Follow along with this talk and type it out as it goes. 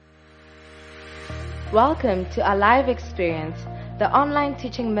Welcome to our live experience, the online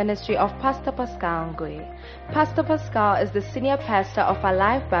teaching ministry of Pastor Pascal Ngwe. Pastor Pascal is the senior pastor of our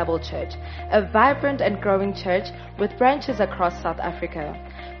Life Bible Church, a vibrant and growing church with branches across South Africa.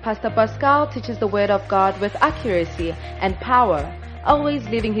 Pastor Pascal teaches the Word of God with accuracy and power, always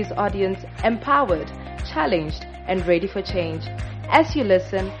leaving his audience empowered, challenged, and ready for change. As you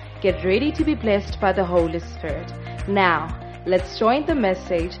listen, get ready to be blessed by the Holy Spirit. Now, let's join the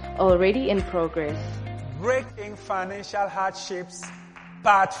message already in progress. Breaking Financial Hardships,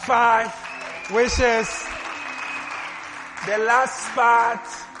 Part 5, which is the last part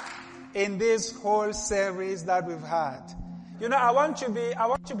in this whole series that we've had. You know, I want to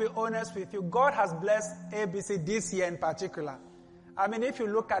be honest with you. God has blessed ABC this year in particular. I mean, if you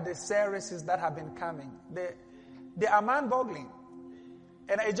look at the series that have been coming, they are mind-boggling.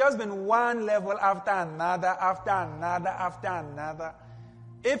 And it's just been one level after another, after another, after another.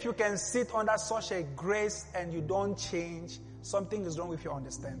 If you can sit under such a grace and you don't change, something is wrong with your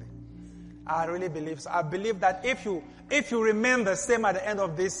understanding. I really believe so. I believe that if you remain the same at the end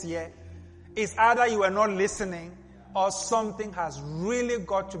of this year, it's either you are not listening or something has really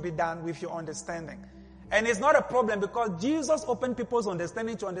got to be done with your understanding. And it's not a problem because Jesus opened people's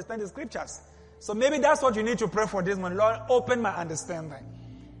understanding to understand the scriptures. So maybe that's what you need to pray for this morning. Lord, open my understanding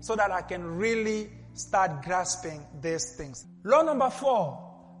so that I can really start grasping these things. Law number 4.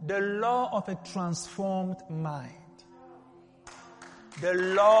 The law of a transformed mind. The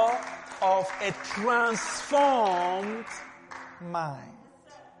law of a transformed mind.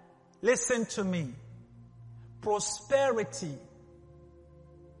 Listen to me. Prosperity,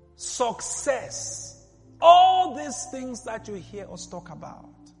 success, all these things that you hear us talk about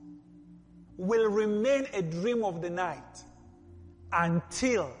will remain a dream of the night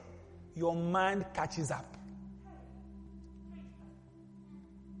until your mind catches up.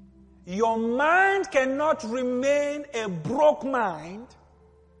 Your mind cannot remain a broke mind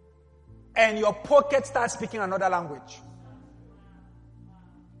and your pocket starts speaking another language.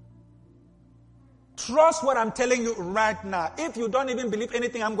 Trust what I'm telling you right now. If you don't even believe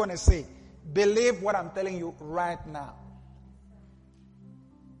anything I'm going to say, believe what I'm telling you right now.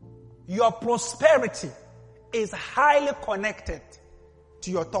 Your prosperity is highly connected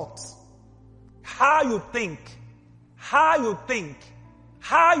to your thoughts. How you think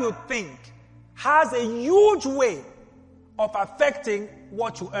has a huge way of affecting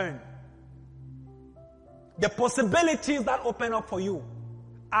what you earn. The possibilities that open up for you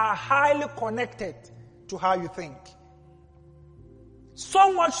are highly connected to how you think.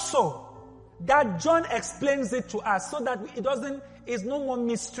 So much so that John explains it to us so that it's no more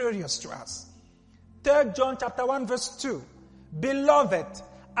mysterious to us. 3 John chapter 1 verse 2. Beloved,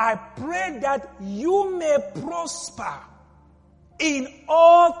 I pray that you may prosper in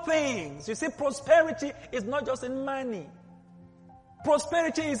all things. You see, prosperity is not just in money.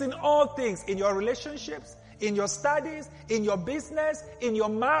 Prosperity is in all things. In your relationships, in your studies, in your business, in your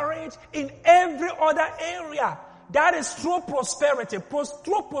marriage, in every other area. That is true prosperity.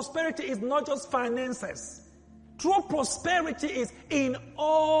 True prosperity is not just finances. True prosperity is in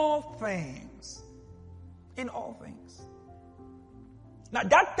all things. In all things. Now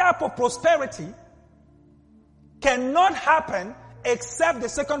that type of prosperity cannot happen except the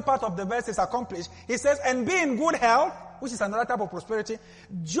second part of the verse is accomplished. He says, and be in good health, which is another type of prosperity,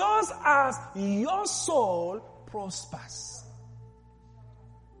 just as your soul prospers.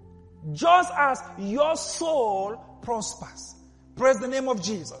 Just as your soul prospers. Praise the name of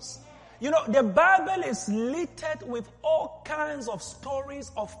Jesus. You know, the Bible is littered with all kinds of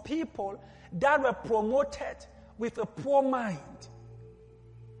stories of people that were promoted with a poor mind.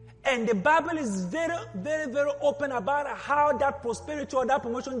 And the Bible is very, very, very open about how that prosperity or that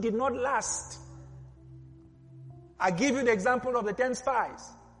promotion did not last. I give you the example of the 10 spies.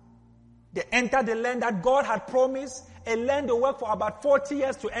 They entered the land that God had promised, a land they worked for about 40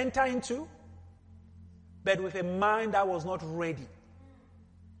 years to enter into, but with a mind that was not ready.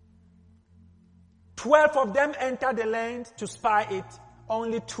 12 of them entered the land to spy it.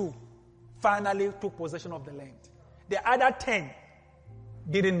 Only 2 finally took possession of the land. The other 10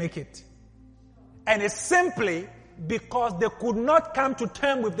 didn't make it. And it's simply because they could not come to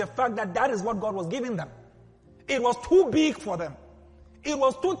terms with the fact that that is what God was giving them. It was too big for them. It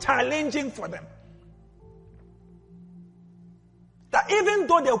was too challenging for them. That even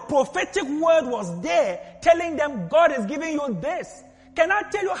though the prophetic word was there, telling them God is giving you this, can I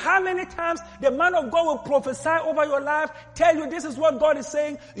tell you how many times the man of God will prophesy over your life, tell you this is what God is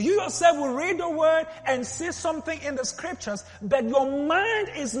saying. You yourself will read the word and see something in the scriptures, but your mind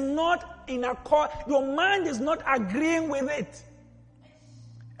is not in accord. Your mind is not agreeing with it.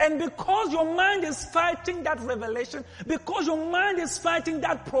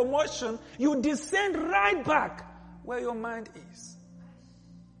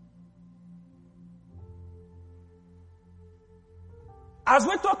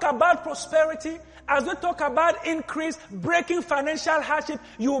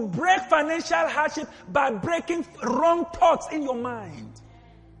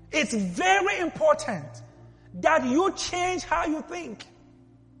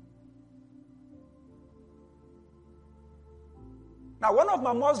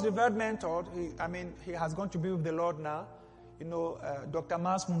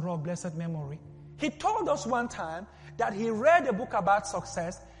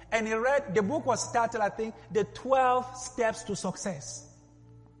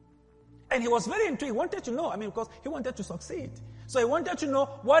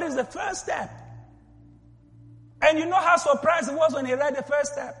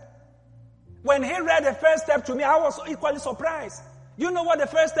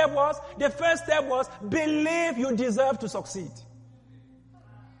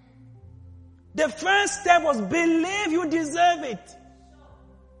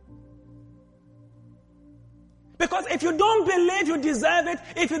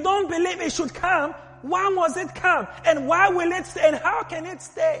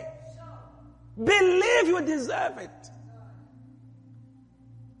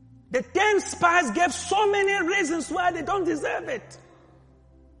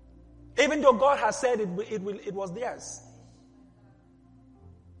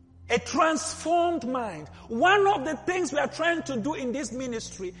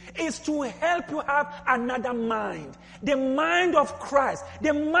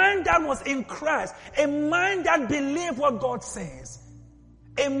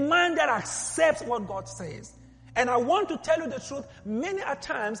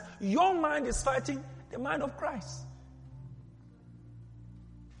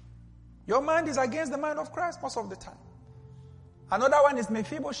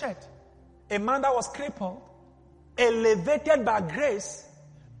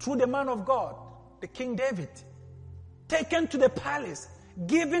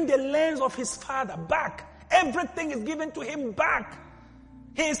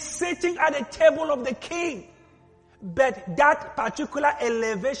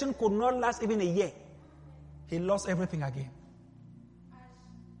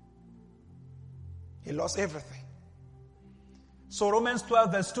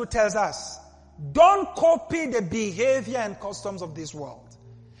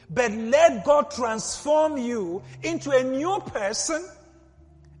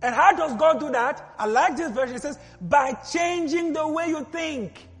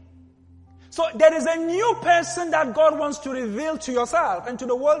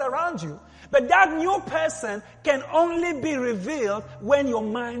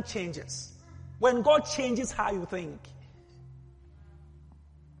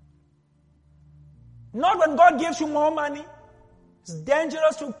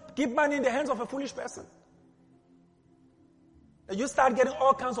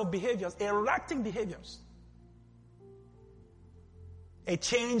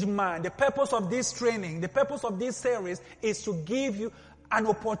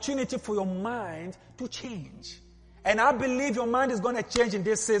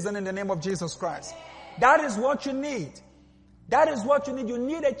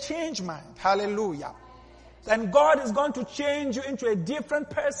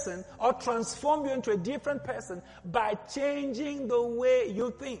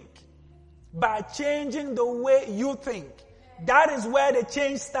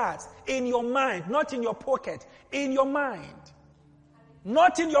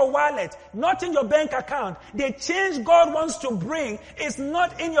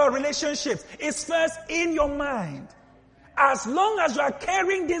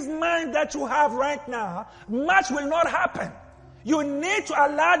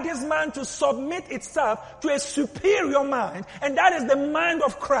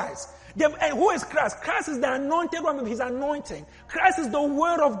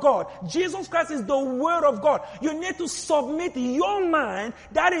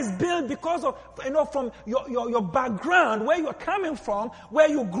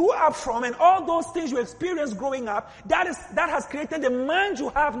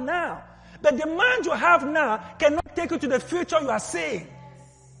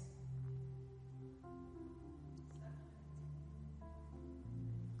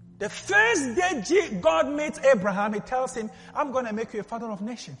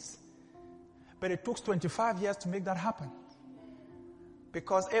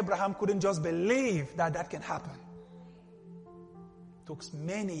 Because Abraham couldn't just believe that that can happen. It took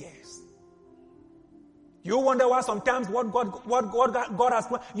many years. You wonder why sometimes what God has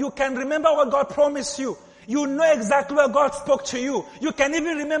promised. You can remember what God promised you. You know exactly where God spoke to you. You can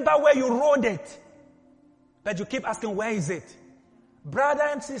even remember where you wrote it. But you keep asking, where is it? Brother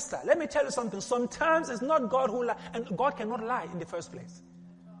and sister, let me tell you something. Sometimes it's not God who lies, and God cannot lie in the first place.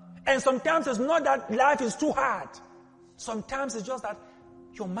 And sometimes it's not that life is too hard. Sometimes it's just that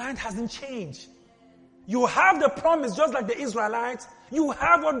your mind hasn't changed. You have the promise just like the Israelites. You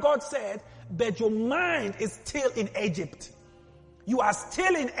have what God said, but your mind is still in Egypt. You are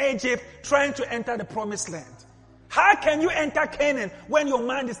still in Egypt trying to enter the promised land. How can you enter Canaan when your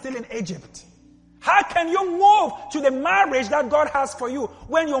mind is still in Egypt? How can you move to the marriage that God has for you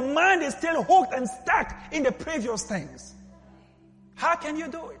when your mind is still hooked and stuck in the previous things? How can you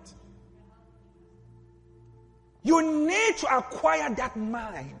do it? You need to acquire that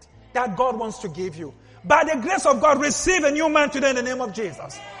mind that God wants to give you. By the grace of God, receive a new mind today in the name of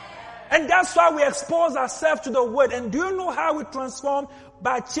Jesus. And that's why we expose ourselves to the Word. And do you know how we transform?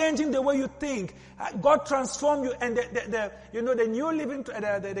 By changing the way you think. God transformed you, and the New Living,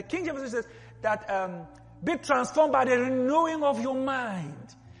 the King James says that be transformed by the renewing of your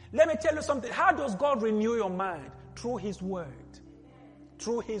mind. Let me tell you something. How does God renew your mind? Through His Word.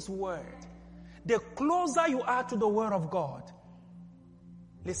 Through His Word. The closer you are to the Word of God,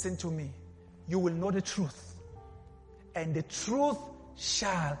 listen to me, you will know the truth. And the truth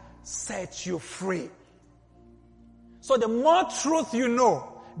shall set you free. So the more truth you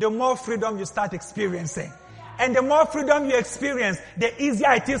know, the more freedom you start experiencing. And the more freedom you experience, the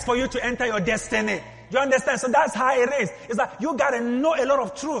easier it is for you to enter your destiny. Do you understand? So that's how it is. It's like you gotta know a lot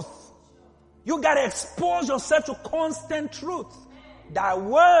of truth. You gotta expose yourself to constant truth. Thy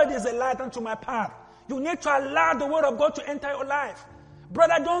word is a light unto my path. You need to allow the word of God to enter your life.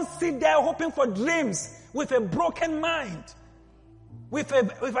 Brother, don't sit there hoping for dreams with a broken mind, with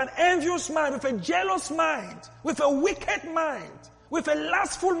an envious mind, with a jealous mind, with a wicked mind, with a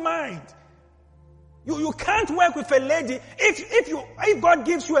lustful mind. You can't work with a lady. If God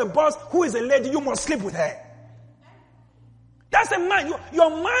gives you a boss who is a lady, you must sleep with her. That's a mind. Your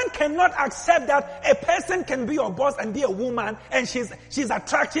mind cannot accept that a person can be your boss and be a woman and she's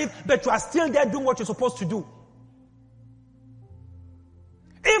attractive, but you are still there doing what you're supposed to do.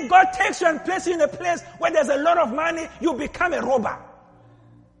 If God takes you and places you in a place where there's a lot of money, you become a robber.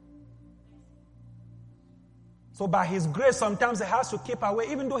 So by His grace, sometimes He has to keep away,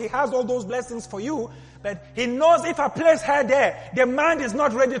 even though He has all those blessings for you. But He knows if I place her there, the man is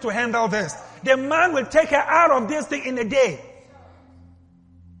not ready to handle this. The man will take her out of this thing in a day.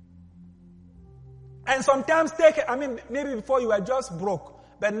 And sometimes maybe before you were just broke,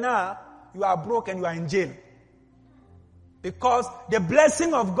 but now you are broke and you are in jail. Because the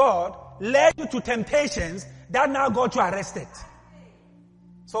blessing of God led you to temptations that now got you arrested.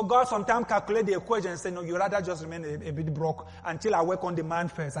 So God sometimes calculates the equation and says, no, you rather just remain a bit broke until I work on the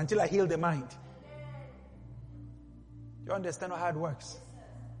mind first, until I heal the mind. You understand how it works?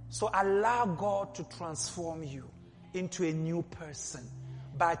 So allow God to transform you into a new person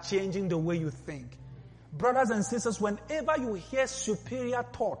by changing the way you think. Brothers and sisters, whenever you hear superior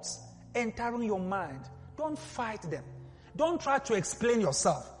thoughts entering your mind, don't fight them. Don't try to explain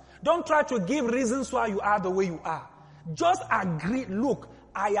yourself. Don't try to give reasons why you are the way you are. Just agree, look,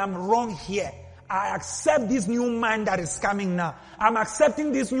 I am wrong here. I accept this new mind that is coming now. I'm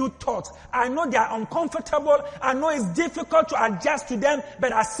accepting these new thoughts. I know they are uncomfortable. I know it's difficult to adjust to them,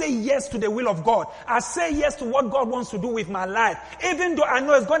 but I say yes to the will of God. I say yes to what God wants to do with my life. Even though I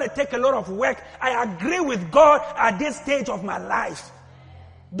know it's going to take a lot of work, I agree with God at this stage of my life.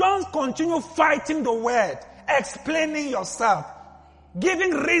 Don't continue fighting the word, explaining yourself,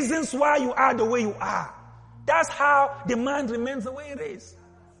 giving reasons why you are the way you are. That's how the mind remains the way it is.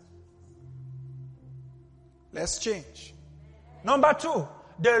 Let's change. Number 2,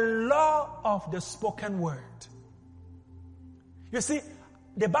 the law of the spoken word. You see,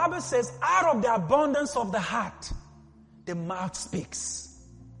 the Bible says, out of the abundance of the heart, the mouth speaks.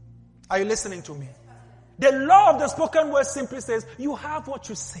 Are you listening to me? The law of the spoken word simply says, you have what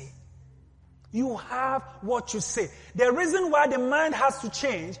you say. You have what you say. The reason why the mind has to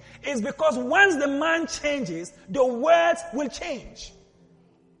change is because once the mind changes, the words will change.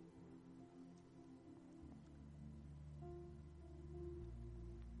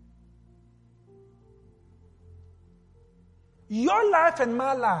 Your life and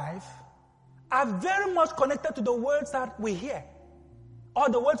my life are very much connected to the words that we hear or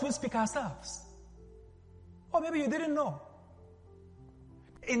the words we speak ourselves. Or maybe you didn't know.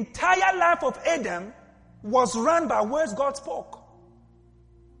 Entire life of Adam was run by words God spoke.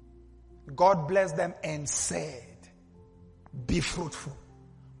 God blessed them and said, be fruitful,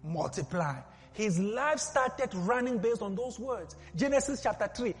 multiply. His life started running based on those words. Genesis chapter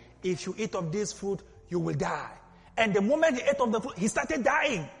 3, if you eat of this fruit, you will die. And the moment he ate of the fruit, he started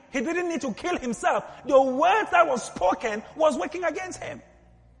dying. He didn't need to kill himself. The word that was spoken was working against him.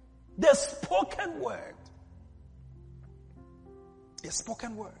 The spoken word. The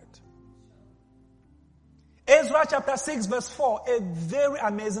spoken word. Ezra chapter 6 verse 4, a very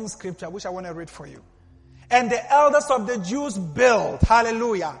amazing scripture which I want to read for you. And the elders of the Jews built,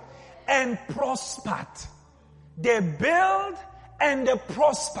 hallelujah, and prospered. They built and they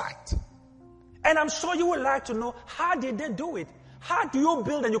prospered. And I'm sure you would like to know, how did they do it? How do you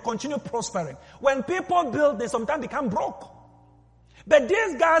build and you continue prospering? When people build, they sometimes become broke. But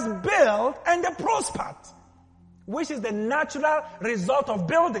these guys built and they prospered, which is the natural result of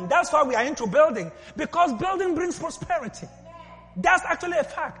building. That's why we are into building, because building brings prosperity. That's actually a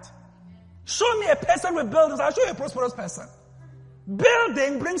fact. Show me a person with buildings, I'll show you a prosperous person.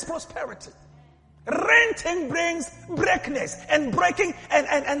 Building brings prosperity. Renting brings breakness and breaking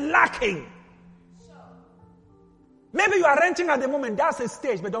and lacking. Maybe you are renting at the moment, that's a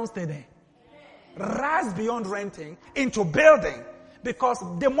stage, but don't stay there. Rise beyond renting into building, because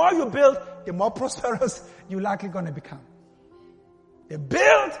the more you build, the more prosperous you're likely going to become. They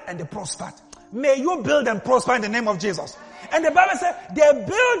build and they prosper. May you build and prosper in the name of Jesus. And the Bible says they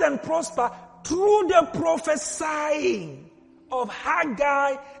build and prosper through the prophesying of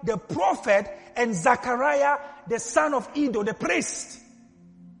Haggai the prophet and Zechariah the son of Iddo the priest.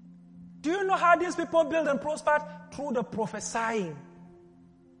 Do you know how these people build and prospered? Through the prophesying.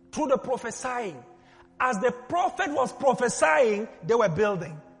 Through the prophesying. As the prophet was prophesying, they were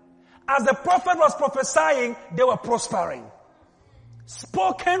building. As the prophet was prophesying, they were prospering.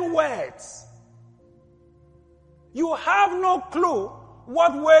 Spoken words. You have no clue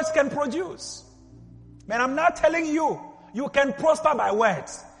what words can produce. Man, I'm not telling you, you can prosper by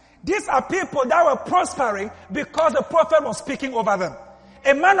words. These are people that were prospering because the prophet was speaking over them.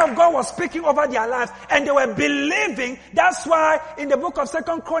 A man of God was speaking over their lives and they were believing. That's why in the book of 2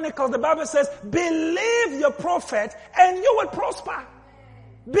 Chronicles, the Bible says, believe your prophet and you will prosper.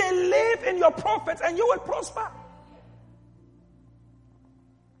 Believe in your prophets and you will prosper.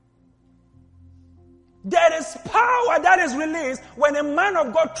 There is power that is released when a man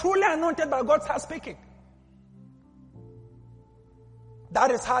of God truly anointed by God starts speaking.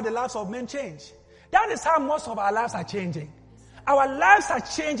 That is how the lives of men change. That is how most of our lives are changing. Our lives are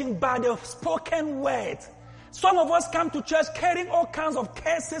changing by the spoken word. Some of us come to church carrying all kinds of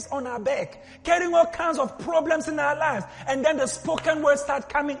curses on our back, carrying all kinds of problems in our lives. And then the spoken word starts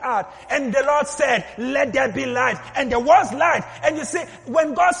coming out. And the Lord said, let there be light. And there was light. And you see,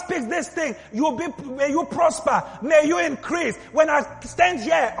 when God speaks this thing, may you prosper. May you increase. When I stand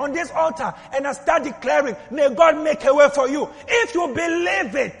here on this altar and I start declaring, may God make a way for you. If you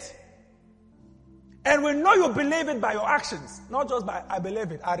believe it, and we know you believe it by your actions, not just by, I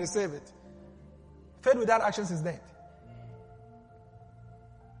believe it, I receive it. Faith without actions is dead.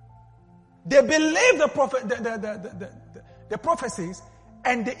 They believe the prophecies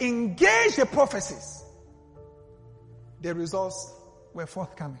and they engage the prophecies. The results were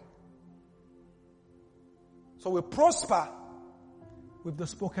forthcoming. So we prosper with the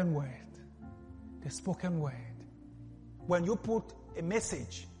spoken word. The spoken word. When you put a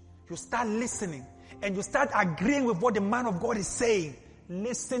message, you start listening and you start agreeing with what the man of God is saying.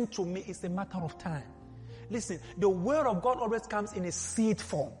 Listen to me, it's a matter of time. Listen, the word of God always comes in a seed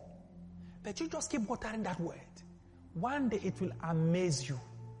form. But you just keep watering that word. One day it will amaze you.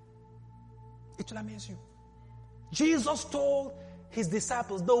 It will amaze you. Jesus told his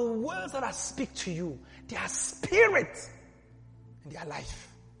disciples, the words that I speak to you, they are spirit and they are life.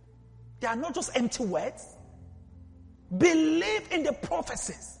 They are not just empty words. Believe in the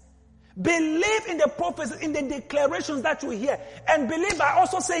prophecies. Believe in the prophecies, in the declarations that you hear. And believe by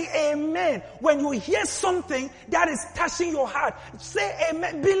also saying amen. When you hear something that is touching your heart, say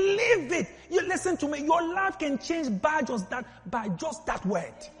amen. Believe it. You listen to me. Your life can change by just that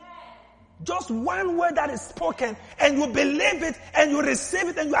word. Just one word that is spoken and you believe it and you receive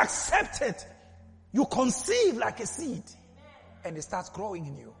it and you accept it. You conceive like a seed and it starts growing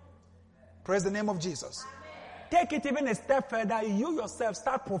in you. Praise the name of Jesus. Take it even a step further. You yourself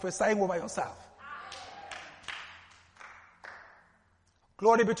start prophesying over yourself.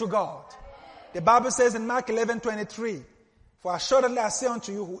 Glory be to God. The Bible says in Mark 11:23, for assuredly I say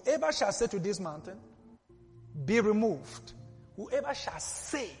unto you, whoever shall say to this mountain, be removed. Whoever shall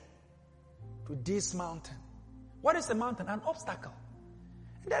say to this mountain. What is a mountain? An obstacle.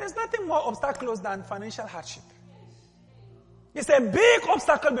 There is nothing more obstacles than financial hardship. It's a big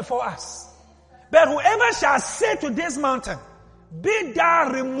obstacle before us. But whoever shall say to this mountain, be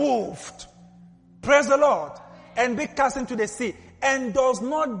thou removed, praise the Lord, and be cast into the sea, and does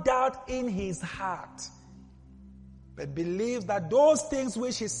not doubt in his heart, but believes that those things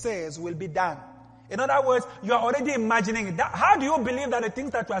which he says will be done. In other words, you are already imagining it. How do you believe that the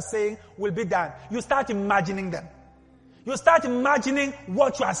things that you are saying will be done? You start imagining them. You start imagining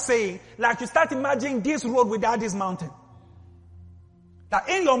what you are saying. Like you start imagining this road without this mountain. That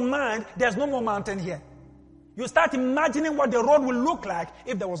in your mind, there's no more mountain here. You start imagining what the road will look like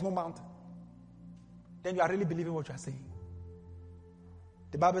if there was no mountain. Then you are really believing what you are saying.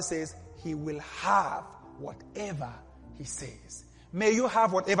 The Bible says, he will have whatever he says. May you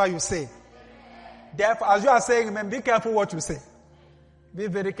have whatever you say. Therefore, as you are saying, man, be careful what you say. Be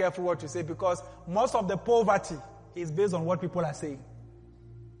very careful what you say, because most of the poverty is based on what people are saying.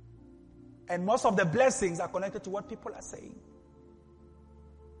 And most of the blessings are connected to what people are saying.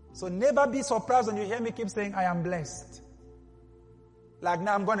 So never be surprised when you hear me keep saying, I am blessed. Like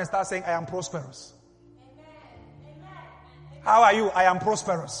now I'm going to start saying, I am prosperous. Amen. How are you? I am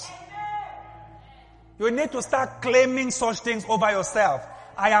prosperous. Amen. You need to start claiming such things over yourself.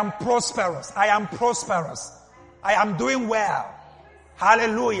 I am prosperous. I am prosperous. I am doing well.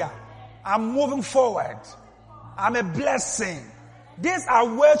 Hallelujah. I'm moving forward. I'm a blessing. These are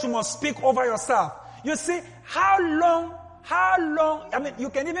words you must speak over yourself. You see, how long, I mean, you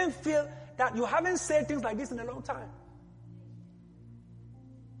can even feel that you haven't said things like this in a long time.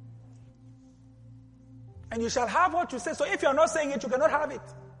 And you shall have what you say. So if you are not saying it, you cannot have it.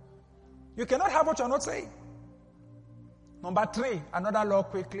 You cannot have what you are not saying. Number 3, another law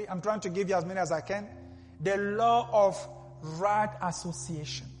quickly. I'm trying to give you as many as I can. The law of right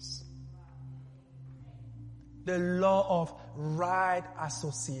associations. The law of right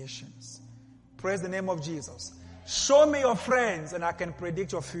associations. Praise the name of Jesus. Show me your friends and I can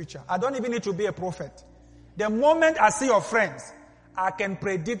predict your future. I don't even need to be a prophet. The moment I see your friends, I can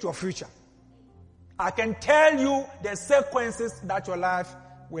predict your future. I can tell you the sequences that your life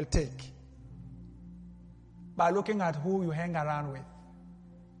will take by looking at who you hang around with.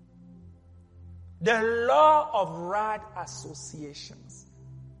 The law of right associations.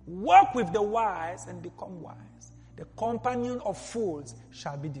 Walk with the wise and become wise. The companion of fools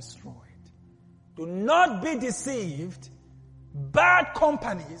shall be destroyed. Do not be deceived. Bad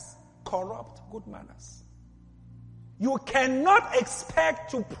companies corrupt good manners. You cannot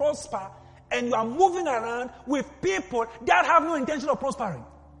expect to prosper and you are moving around with people that have no intention of prospering.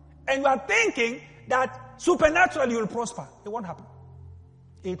 And you are thinking that supernaturally you will prosper. It won't happen.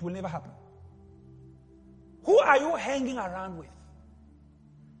 It will never happen. Who are you hanging around with?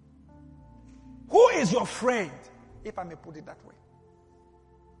 Who is your friend, if I may put it that way?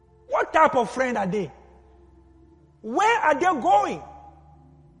 What type of friend are they? Where are they going?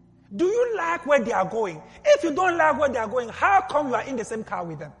 Do you like where they are going? If you don't like where they are going, how come you are in the same car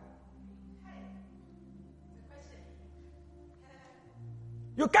with them?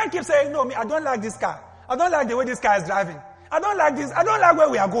 You can't keep saying, no, I don't like this car. I don't like the way this car is driving. I don't like this. I don't like where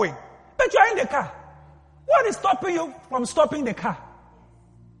we are going. But you are in the car. What is stopping you from stopping the car?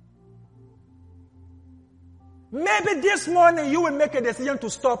 Maybe this morning you will make a decision to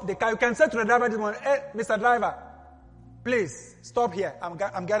stop the car. You can say to the driver this morning, hey, Mr. Driver, please stop here.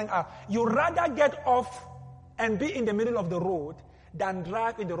 I'm getting out. You rather get off and be in the middle of the road than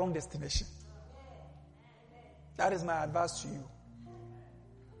drive in the wrong destination. That is my advice to you.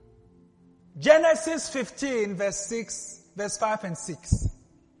 Genesis 15, verse 5 and 6.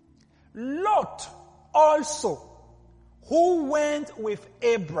 Lot also, who went with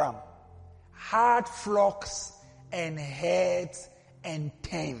Abram, had flocks and herds and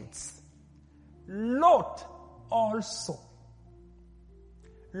tents. Lot also,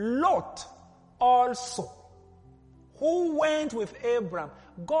 who went with Abram.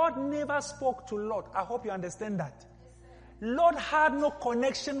 God never spoke to Lot. I hope you understand that. Lot had no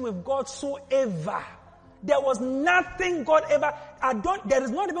connection with God whatsoever. There was nothing God ever, there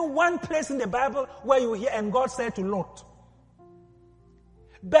is not even one place in the Bible where you hear, and God said to Lot.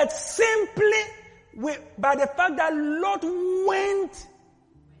 But simply, by the fact that Lot went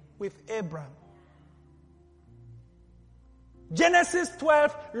with Abram. Genesis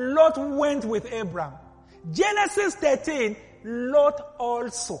 12, Lot went with Abram. Genesis 13, Lot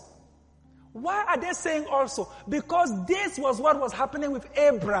also. Why are they saying also? Because this was what was happening with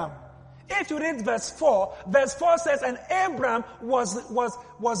Abram. If you read verse 4 says, and Abram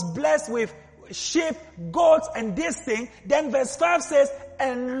was blessed with sheep, goats, and this thing. Then verse 5 says,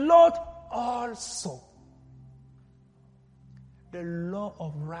 and Lot also. The law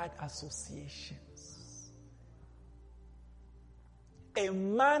of right associations. A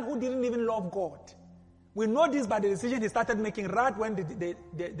man who didn't even love God. We know this by the decision he started making right when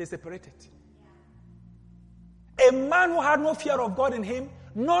they separated. A man who had no fear of God in him,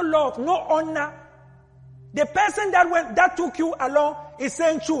 no love, no honor. The person that took you along is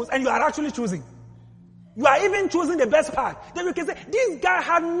saying choose, and you are actually choosing. You are even choosing the best part. Then we can say, this guy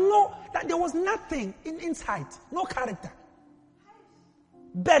had there was nothing inside, no character.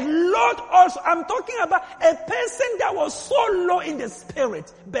 But Lord also, I'm talking about a person that was so low in the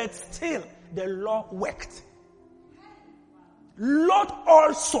spirit, but still the law worked. Lord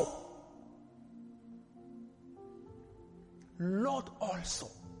also.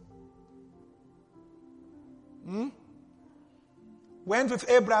 Went with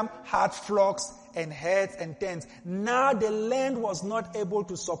Abraham, had flocks and herds and tents. Now the land was not able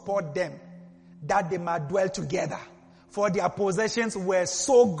to support them, that they might dwell together. For their possessions were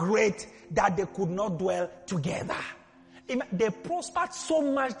so great that they could not dwell together. They prospered so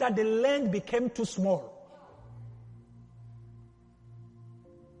much that the land became too small.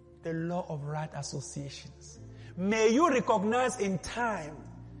 The law of right associations. May you recognize in time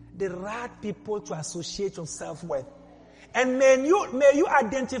the right people to associate yourself with. And may you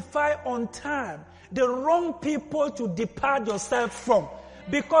identify on time the wrong people to depart yourself from.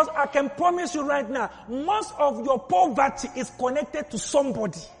 Because I can promise you right now, most of your poverty is connected to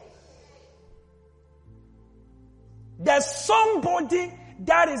somebody. There's somebody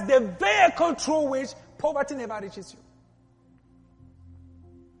that is the vehicle through which poverty never reaches you.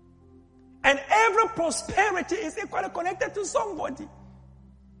 And every prosperity is equally connected to somebody.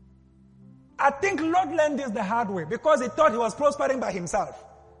 I think Lot learned this the hard way because he thought he was prospering by himself.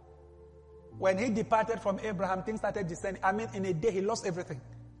 When he departed from Abraham, things started descending. In a day, he lost everything.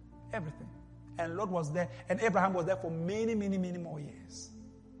 Everything. And Lot was there, and Abraham was there for many, many, many more years.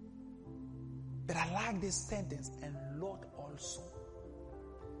 But I like this sentence, and Lot also.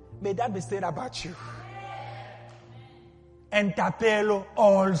 May that be said about you. And Tapelo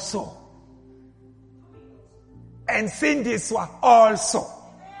also. And Sindiswa also.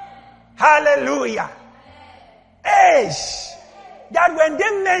 Hallelujah. Eish. That when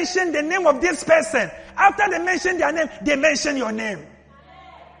they mention the name of this person, after they mention their name, they mention your name.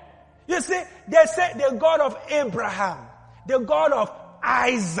 You see, they say the God of Abraham, the God of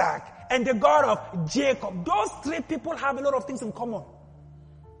Isaac, and the God of Jacob. Those three people have a lot of things in common.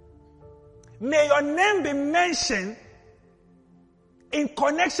 May your name be mentioned in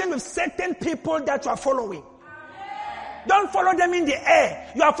connection with certain people that you are following. Don't follow them in the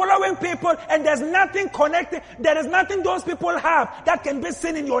air. You are following people and there's nothing connected. There is nothing those people have that can be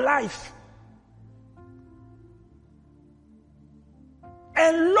seen in your life.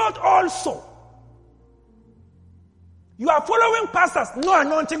 And Lot also. You are following pastors, no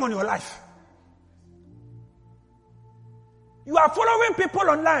anointing on your life. You are following people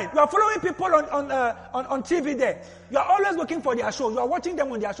online. You are following people on TV there. You are always looking for their show. You are watching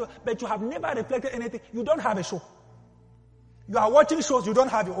them on their show, but you have never reflected anything. You don't have a show. You are watching shows, you don't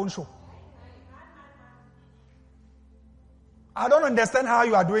have your own show. I don't understand how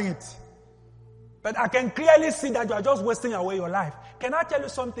you are doing it. But I can clearly see that you are just wasting away your life. Can I tell you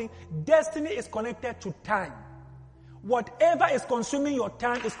something? Destiny is connected to time. Whatever is consuming your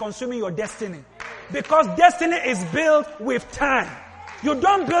time is consuming your destiny. Because destiny is built with time. You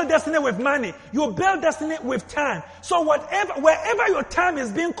don't build destiny with money. You build destiny with time. So wherever your time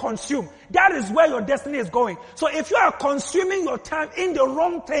is being consumed, that is where your destiny is going. So if you are consuming your time in the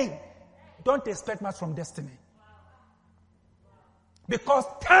wrong thing, don't expect much from destiny. Because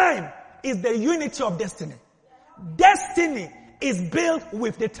time is the unity of destiny. Destiny is built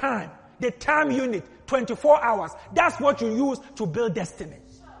with the time. The time unit, 24 hours. That's what you use to build destiny.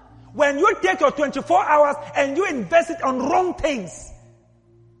 When you take your 24 hours and you invest it on wrong things,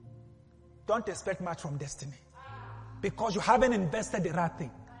 don't expect much from destiny. Because you haven't invested the right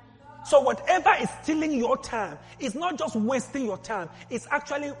thing. So whatever is stealing your time is not just wasting your time. It's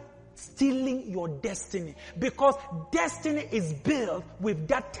actually stealing your destiny. Because destiny is built with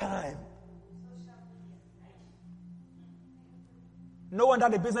that time. No wonder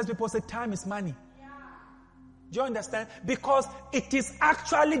the business people say time is money. Do you understand? Because it is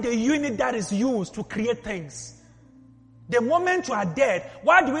actually the unit that is used to create things. The moment you are dead,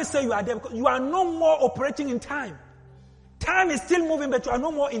 why do we say you are dead? Because you are no more operating in time. Time is still moving, but you are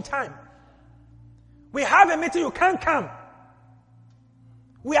no more in time. We have a meeting, you can't come.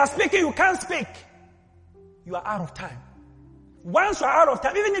 We are speaking, you can't speak. You are out of time. Once you are out of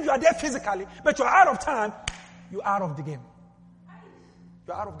time, even if you are there physically, but you are out of time, you are out of the game.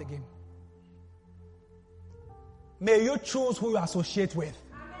 You are out of the game. May you choose who you associate with.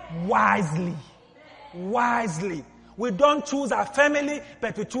 Wisely. Wisely. We don't choose our family,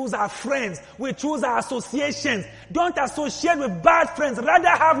 but we choose our friends. We choose our associations. Don't associate with bad friends. Rather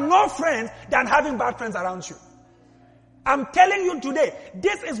have no friends than having bad friends around you. I'm telling you today,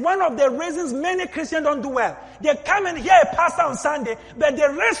 this is one of the reasons many Christians don't do well. They come and hear a pastor on Sunday, but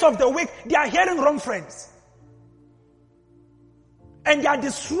the rest of the week, they are hearing wrong friends. And they are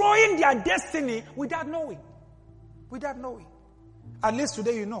destroying their destiny without knowing. Without knowing. At least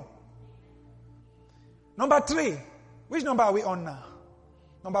today you know. Number 3. Which number are we on now?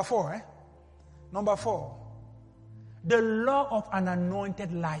 Number 4, Number 4. The law of an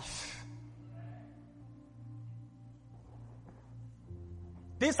anointed life.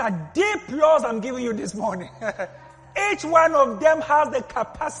 These are deep laws I'm giving you this morning. Each one of them has the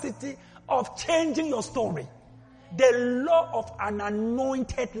capacity of changing your story. The law of an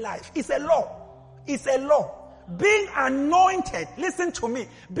anointed life. It's a law. It's a law. Being anointed, listen to me,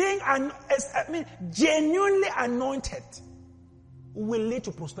 genuinely anointed will lead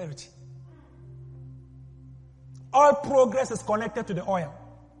to prosperity. All progress is connected to the oil.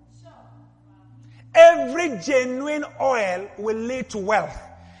 Every genuine oil will lead to wealth.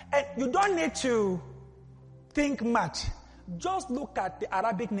 And you don't need to think much. Just look at the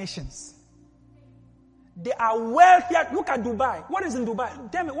Arabic nations. They are wealthier. Look at Dubai. What is in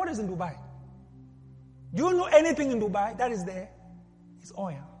Dubai? Tell me, what is in Dubai? Do you know anything in Dubai that is there? It's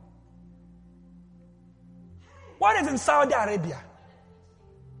oil. What is in Saudi Arabia?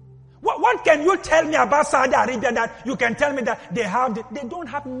 What can you tell me about Saudi Arabia that you can tell me that they don't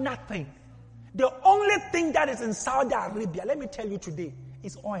have nothing? The only thing that is in Saudi Arabia, let me tell you today,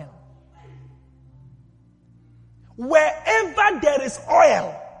 is oil. Wherever there is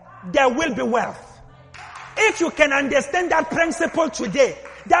oil, there will be wealth. If you can understand that principle today,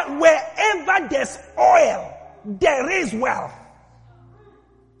 that wherever there's oil, there is wealth,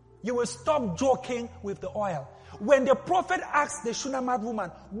 you will stop joking with the oil. When the prophet asked the Shunammite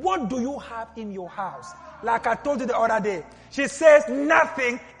woman, what do you have in your house? Like I told you the other day, she says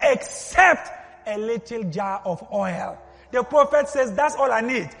nothing except a little jar of oil. The prophet says, that's all I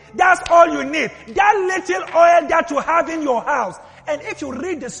need. That's all you need. That little oil that you have in your house. And if you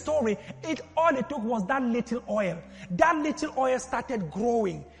read the story, all it took was that little oil. That little oil started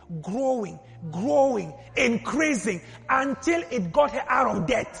growing, increasing until it got her out of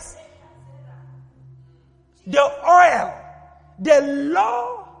debt. The oil, the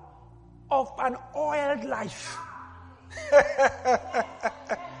law of an oiled life.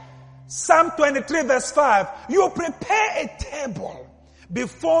 Psalm 23 verse 5, you prepare a table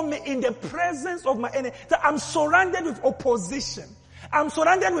before me in the presence of my enemy. So I'm surrounded with opposition. I'm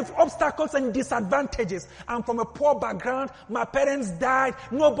surrounded with obstacles and disadvantages. I'm from a poor background. My parents died.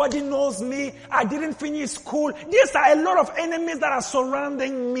 Nobody knows me. I didn't finish school. These are a lot of enemies that are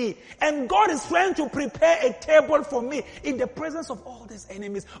surrounding me. And God is trying to prepare a table for me in the presence of all these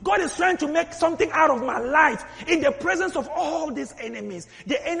enemies. God is trying to make something out of my life in the presence of all these enemies.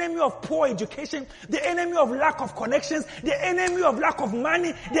 The enemy of poor education, the enemy of lack of connections, the enemy of lack of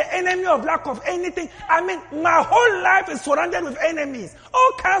money, the enemy of lack of anything. I mean, my whole life is surrounded with enemies.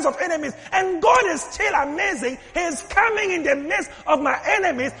 All kinds of enemies. And God is still amazing. He is coming in the midst of my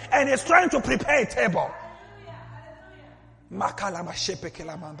enemies and is trying to prepare a table.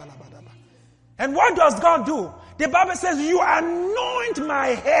 And what does God do? The Bible says, you anoint my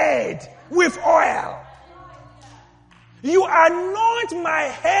head with oil. You anoint my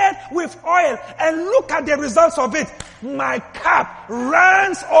head with oil, and look at the results of it. My cup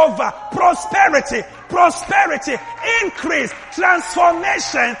runs over. Prosperity, increase,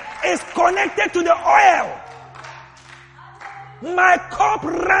 transformation is connected to the oil. My cup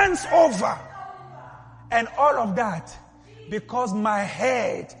runs over. And all of that because my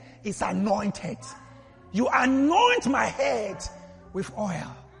head is anointed. You anoint my head with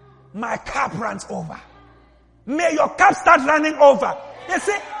oil. My cup runs over. May your cup start running over. You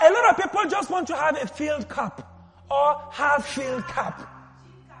see, a lot of people just want to have a filled cup or half-filled cup.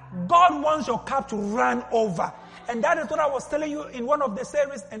 God wants your cup to run over. And that is what I was telling you in one of the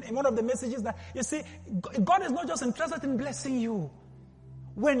series and in one of the messages, that you see, God is not just interested in blessing you.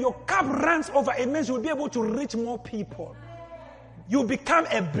 When your cup runs over, it means you'll be able to reach more people. You become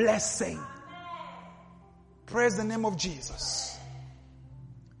a blessing. Praise the name of Jesus.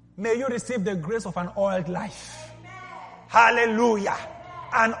 May you receive the grace of an oiled life. Hallelujah.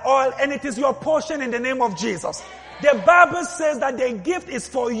 An oil, and it is your portion in the name of Jesus. The Bible says that the gift is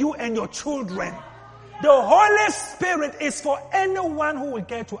for you and your children. The Holy Spirit is for anyone who will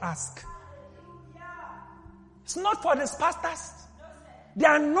care to ask. It's not for these pastors.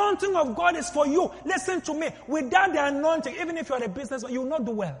 The anointing of God is for you. Listen to me. Without the anointing, even if you are a businessman, you will not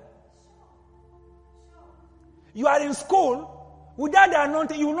do well. You are in school, without the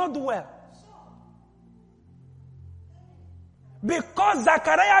anointing, you will not do well. Because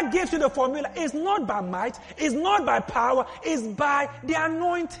Zechariah gives you the formula, it's not by might, it's not by power, it's by the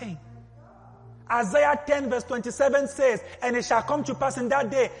anointing. Isaiah 10 verse 27 says, and it shall come to pass in that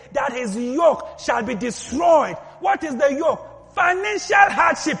day that his yoke shall be destroyed. What is the yoke? Financial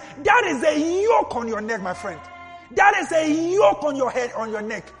hardship. That is a yoke on your neck, my friend. That is a yoke on your head, on your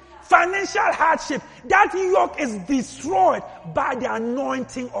neck. Financial hardship. That yoke is destroyed by the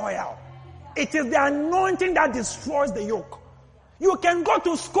anointing oil. It is the anointing that destroys the yoke. You can go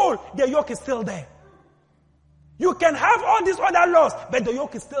to school, the yoke is still there. You can have all these other laws, but the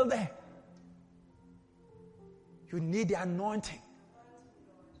yoke is still there. You need the anointing.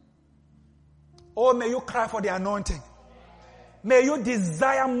 Oh, may you cry for the anointing. May you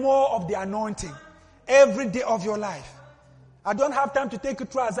desire more of the anointing every day of your life. I don't have time to take you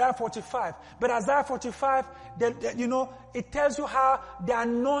through Isaiah 45, but Isaiah 45, it tells you how the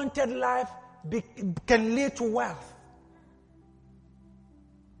anointed life can lead to wealth.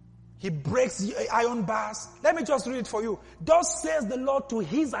 He breaks iron bars. Let me just read it for you. Thus says the Lord to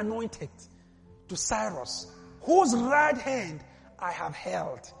his anointed, to Cyrus, whose right hand I have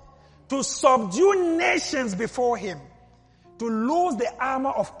held, to subdue nations before him, to loose the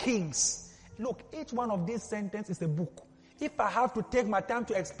armor of kings. Look, each one of these sentences is a book. If I have to take my time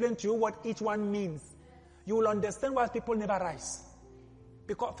to explain to you what each one means, you will understand why people never rise.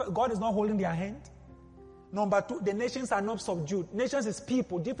 Because God is not holding their hand. Number two, the nations are not subdued. Nations is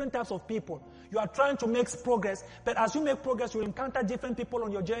people, different types of people. You are trying to make progress, but as you make progress, you will encounter different people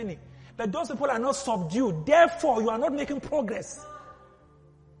on your journey. But those people are not subdued. Therefore, you are not making progress.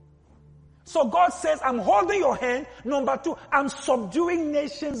 So God says, I'm holding your hand. Number two, I'm subduing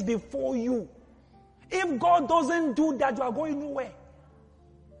nations before you. If God doesn't do that, you are going nowhere.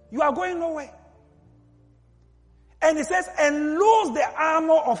 You are going nowhere. And he says, and loose the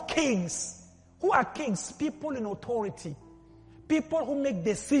armor of kings. Who are kings? People in authority. People who make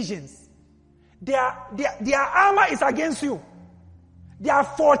decisions. Their armor is against you. They are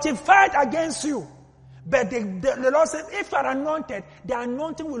fortified against you. But the Lord says, if you are anointed, the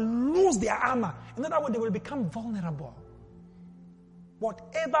anointing will lose their armor. In other words, they will become vulnerable.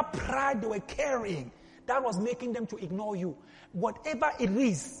 Whatever pride they were carrying, that was making them to ignore you. Whatever it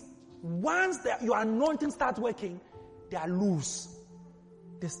is, once your anointing starts working, they are loose.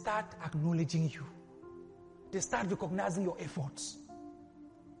 They start acknowledging you. They start recognizing your efforts.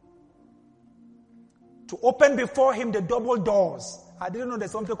 To open before him the double doors. I didn't know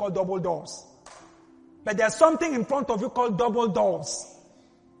there's something called double doors. But there's something in front of you called double doors.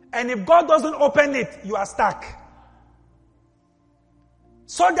 And if God doesn't open it, you are stuck.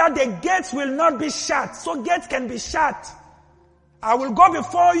 So that the gates will not be shut. So gates can be shut. I will go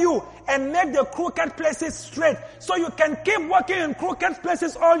before you and make the crooked places straight. So you can keep working in crooked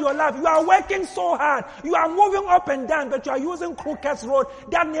places all your life. You are working so hard. You are moving up and down, but you are using crooked road.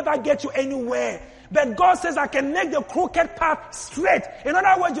 That never gets you anywhere. But God says, I can make the crooked path straight. In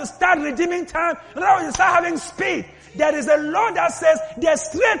other words, you start redeeming time. In other words, you start having speed. There is a law that says the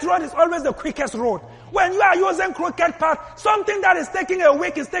straight road is always the quickest road. When you are using crooked path, something that is taking a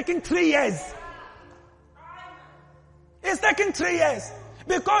week is taking 3 years. It's taking 3 years.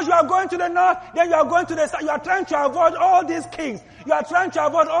 Because you are going to the north, then you are going to the south. You are trying to avoid all these kings. You are trying to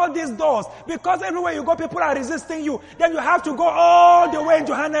avoid all these doors. Because everywhere you go, people are resisting you. Then you have to go all the way in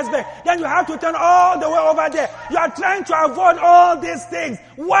Johannesburg. Then you have to turn all the way over there. You are trying to avoid all these things.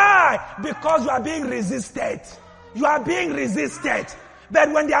 Why? Because you are being resisted. You are being resisted.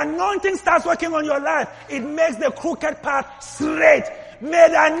 But when the anointing starts working on your life, it makes the crooked path straight. May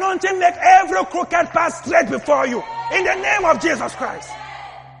the anointing make every crooked path straight before you. In the name of Jesus Christ.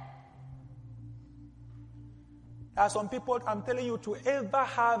 There are some people, I'm telling you, to ever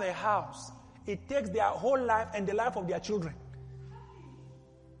have a house, it takes their whole life and the life of their children.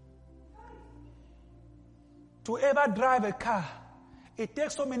 To ever drive a car, it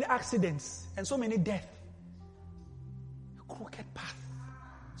takes so many accidents and so many deaths. Crooked path.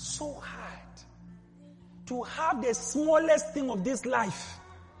 So hard. To have the smallest thing of this life.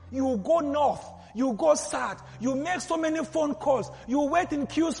 You go north, you go south, you make so many phone calls, you wait in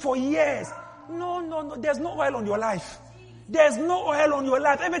queues for years. No, there's no oil on your life. There's no oil on your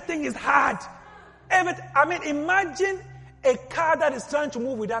life. Everything is hard. Imagine a car that is trying to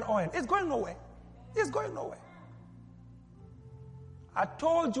move without oil. It's going nowhere. It's going nowhere. I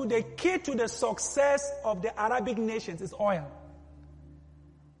told you the key to the success of the Arabic nations is oil.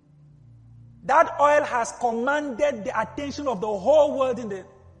 That oil has commanded the attention of the whole world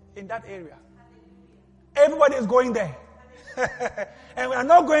in that area. Everybody is going there. And we are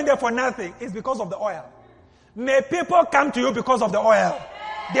not going there for nothing. It's because of the oil. May people come to you because of the oil.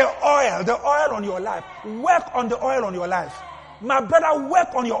 The oil on your life. Work on the oil on your life. My brother,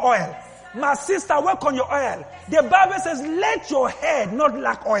 work on your oil. My sister, work on your oil. The Bible says, let your head not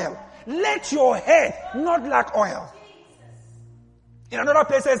lack oil. Let your head not lack oil. In another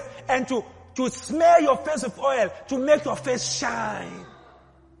place says, and to smear your face with oil, to make your face shine.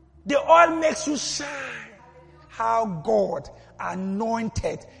 The oil makes you shine. How God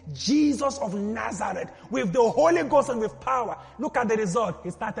anointed Jesus of Nazareth with the Holy Ghost and with power. Look at the result.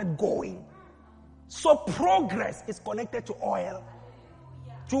 He started going. So progress is connected to oil.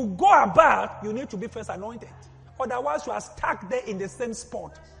 To go about, you need to be first anointed. Otherwise, you are stuck there in the same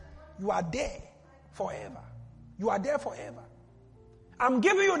spot. You are there forever. You are there forever. I'm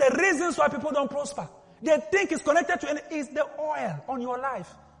giving you the reasons why people don't prosper. They think it's connected to it's the oil on your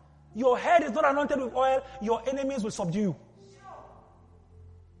life. Your head is not anointed with oil, your enemies will subdue you.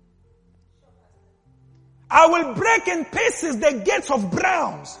 I will break in pieces the gates of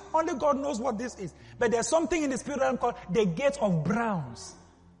bronze. Only God knows what this is. But there's something in the spirit realm called the gates of bronze.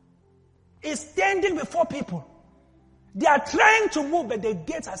 It's standing before people. They are trying to move, but the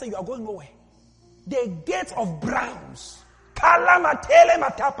gates are saying you are going nowhere. The gates of bronze. Kalamatele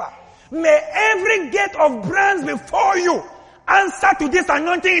matapa. May every gate of bronze before you answer to this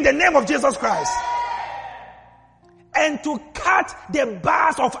anointing in the name of Jesus Christ. And to cut the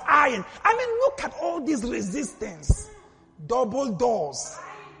bars of iron. I mean, look at all this resistance. Double doors.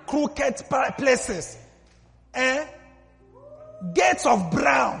 Crooked places. Gates of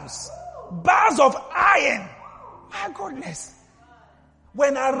bronze. Bars of iron. My goodness.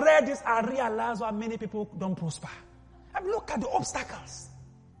 When I read this, I realized why many people don't prosper. I mean, look at the obstacles.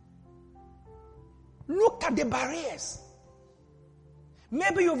 Look at the barriers.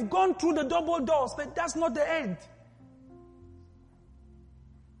 Maybe you've gone through the double doors, but that's not the end.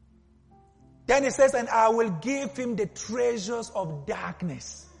 Then it says, and I will give him the treasures of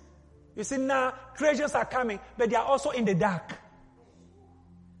darkness. You see, now treasures are coming, but they are also in the dark.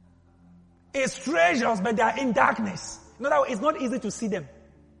 It's treasures, but they are in darkness. In other words, it's not easy to see them.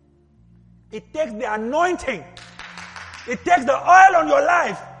 It takes the anointing. It takes the oil on your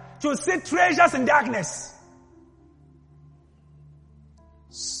life to see treasures in darkness.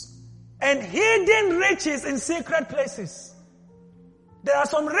 And hidden riches in secret places. There are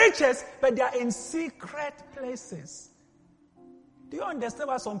some riches, but they are in secret places. Do you understand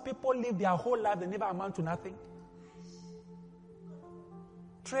why some people live their whole life, they never amount to nothing?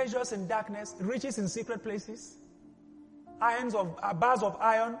 Treasures in darkness, riches in secret places, bars of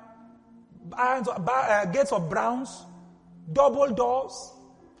iron, gates of bronze, double doors,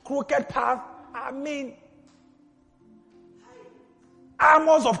 crooked path. I mean,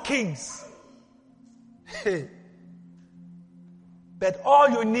 armors of kings. But all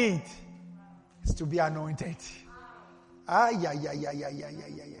you need is to be anointed.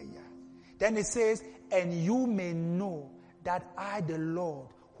 Then it says, and you may know that I, the Lord,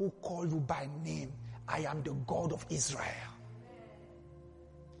 who call you by name, I am the God of Israel.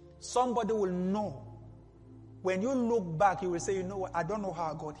 Somebody will know. When you look back, you will say, you know what, I don't know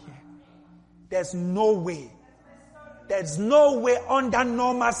how I got here. There's no way. There's no way under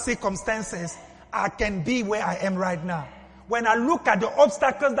normal circumstances I can be where I am right now. When I look at the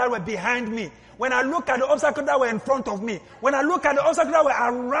obstacles that were behind me, when I look at the obstacles that were in front of me, when I look at the obstacles that were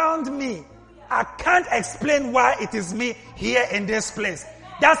around me, I can't explain why it is me here in this place.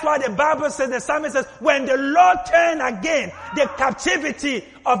 That's why the Bible says, the psalmist says, when the Lord turned again the captivity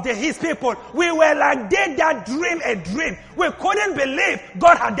of his people, we were like they that dream a dream. We couldn't believe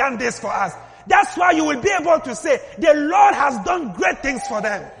God had done this for us. That's why you will be able to say, the Lord has done great things for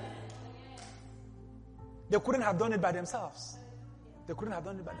them. They couldn't have done it by themselves. They couldn't have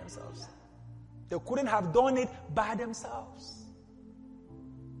done it by themselves. They couldn't have done it by themselves.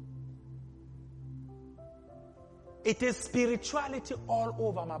 It is spirituality all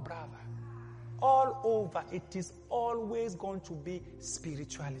over, my brother. All over. It is always going to be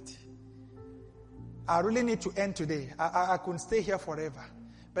spirituality. I really need to end today. I could stay here forever.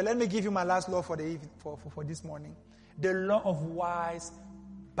 But let me give you my last law for this morning. The law of wise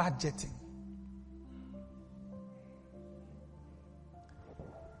budgeting.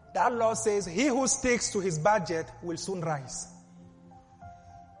 That law says, he who sticks to his budget will soon rise.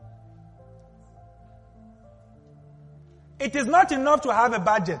 It is not enough to have a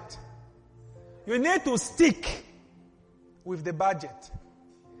budget. You need to stick with the budget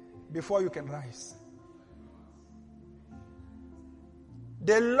before you can rise.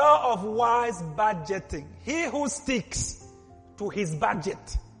 The law of wise budgeting. He who sticks to his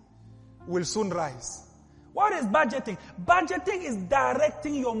budget will soon rise. What is budgeting? Budgeting is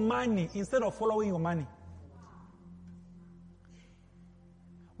directing your money instead of following your money.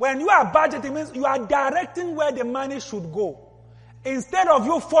 When you are budgeting, it means you are directing where the money should go, instead of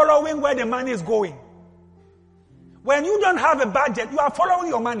you following where the money is going. When you don't have a budget, you are following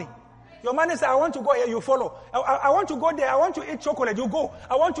your money. Your money says, I want to go here, you follow. I want to go there, I want to eat chocolate, you go.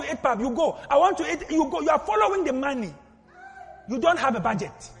 I want to eat pap, you go. I want to eat, you go. You are following the money. You don't have a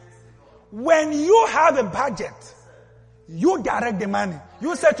budget. When you have a budget, you direct the money.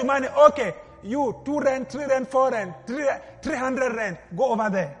 You say to money, okay, you 2 rand, 3 rand, 4 rand, 300 rand, go over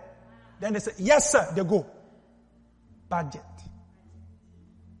there. Then they say, yes sir, they go. Budget.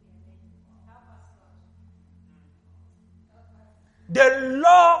 The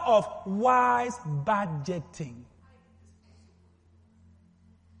law of wise budgeting.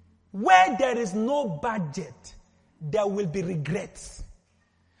 Where there is no budget, there will be regrets.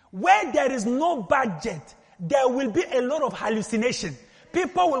 Where there is no budget, there will be a lot of hallucination.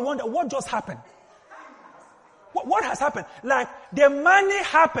 People will wonder, what just happened? What has happened? Like, the money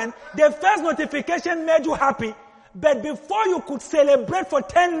happened, the first notification made you happy, but before you could celebrate for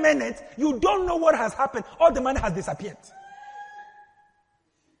 10 minutes, you don't know what has happened. All the money has disappeared.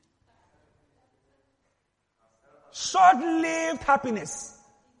 Short-lived happiness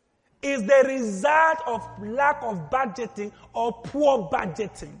is the result of lack of budgeting or poor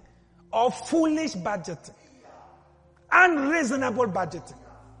budgeting or foolish budgeting, unreasonable budgeting.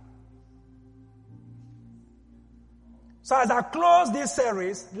 So as I close this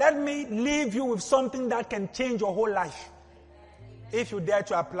series, let me leave you with something that can change your whole life if you dare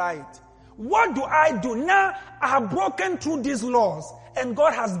to apply it. What do I do? Now I have broken through these laws and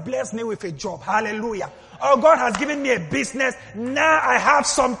God has blessed me with a job. Hallelujah. Or God has given me a business. Now I have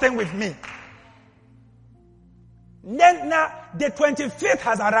something with me. Then now the 25th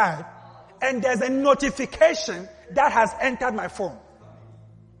has arrived and there's a notification that has entered my phone.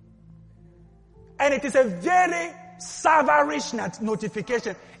 And it is a very savorish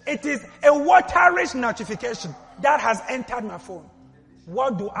notification. It is a waterish notification that has entered my phone.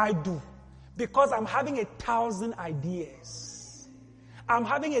 What do I do? Because I'm having 1,000 ideas. I'm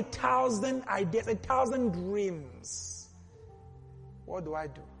having 1,000 ideas, 1,000 dreams. What do I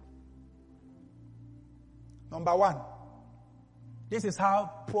do? Number one, this is how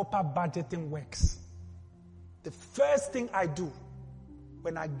proper budgeting works. The first thing I do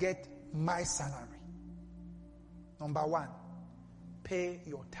when I get my salary, number one, pay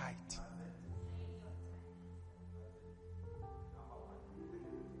your tithe.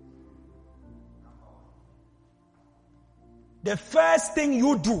 The first thing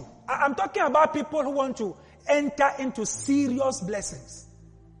you do, I'm talking about people who want to enter into serious blessings.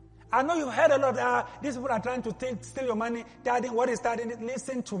 I know you've heard a lot, these people are trying to steal your money, tithing, what is tithing?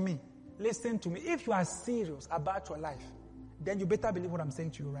 Listen to me. Listen to me. If you are serious about your life, then you better believe what I'm saying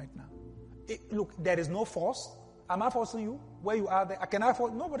to you right now. Look, there is no force. Am I forcing you? Where you are there? Can I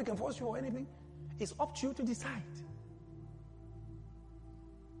force? Nobody can force you or anything. It's up to you to decide.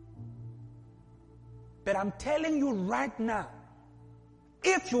 But I'm telling you right now,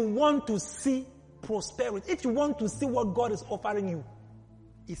 if you want to see prosperity, if you want to see what God is offering you,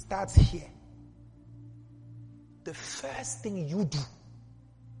 it starts here. The first thing you do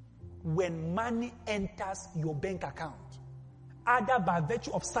when money enters your bank account, either by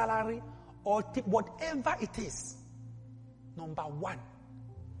virtue of salary or tip, whatever it is, number one,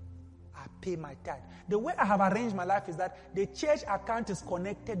 I pay my tithe. The way I have arranged my life is that the church account is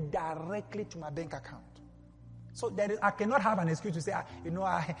connected directly to my bank account. So I cannot have an excuse to say,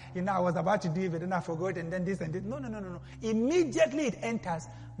 I was about to do it, but then I forgot, and then this and this. No. Immediately it enters,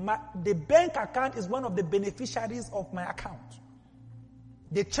 the bank account is one of the beneficiaries of my account.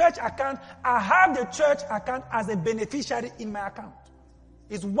 The church account, I have the church account as a beneficiary in my account.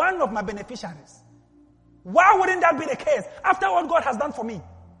 It's one of my beneficiaries. Why wouldn't that be the case after what God has done for me?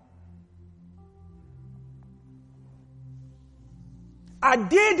 I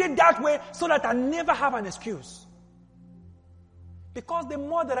did it that way so that I never have an excuse. Because the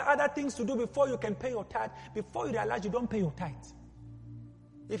more there are other things to do before you can pay your tithe, before you realize you don't pay your tithe.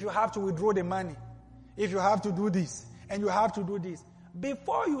 If you have to withdraw the money, if you have to do this, and you have to do this,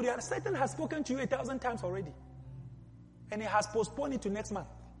 before you realize, Satan has spoken to you 1,000 times already. And he has postponed it to next month.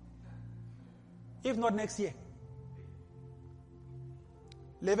 If not next year.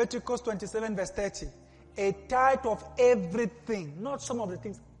 Leviticus 27 verse 30. A tithe of everything, not some of the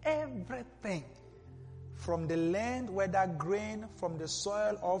things, everything. From the land, whether grain, from the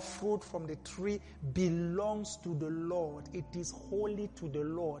soil or fruit from the tree, belongs to the Lord. It is holy to the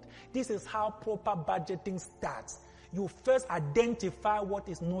Lord. This is how proper budgeting starts. You first identify what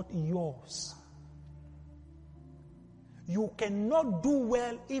is not yours. You cannot do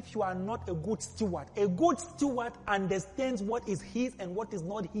well if you are not a good steward. A good steward understands what is his and what is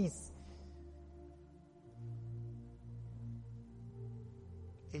not his.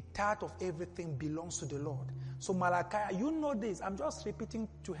 A tithe of everything belongs to the Lord. So Malachi, you know this. I'm just repeating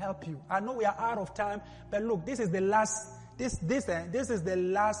to help you. I know we are out of time, but look, this is the last. This is the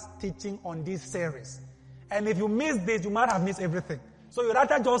last teaching on this series. And if you miss this, you might have missed everything. So you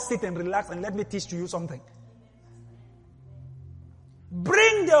rather just sit and relax and let me teach to you something.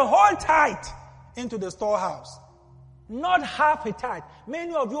 Bring the whole tithe into the storehouse. Not half a tithe.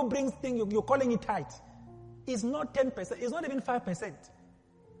 Many of you bring things, you're calling it tithe. It's not 10%. It's not even 5%.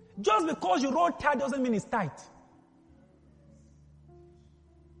 Just because you wrote tithe doesn't mean it's tithe.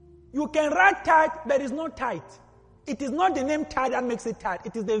 You can write tithe, but it's not tithe. It is not the name tithe that makes it tithe.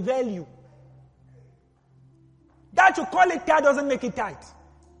 It is the value. That you call it tithe doesn't make it tithe.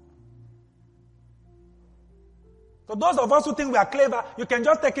 So those of us who think we are clever, you can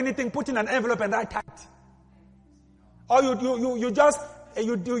just take anything, put in an envelope and write tithe. Or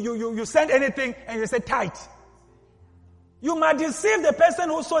you send anything and you say tithe. You might deceive the person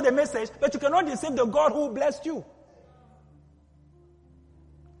who saw the message, but you cannot deceive the God who blessed you.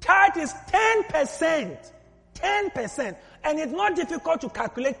 Tithe is 10%. 10%. And it's not difficult to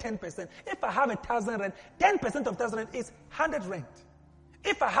calculate 10%. If I have 1,000 rand, 10% of 1,000 rand is 100 rand.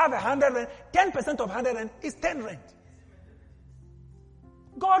 If I have 100 rand, 10% of 100 rand is 10 rand.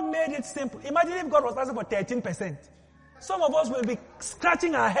 God made it simple. Imagine if God was asking for 13%. Some of us will be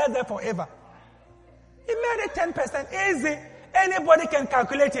scratching our heads there forever. He made it 10% easy. Anybody can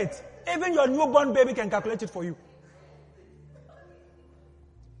calculate it. Even your newborn baby can calculate it for you.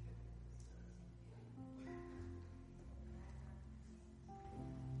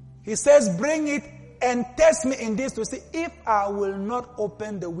 He says, bring it and test me in this to see if I will not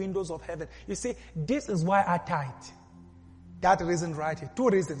open the windows of heaven. You see, this is why I tithe. That reason right here. 2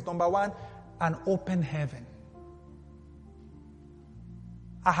 reasons. Number 1, an open heaven.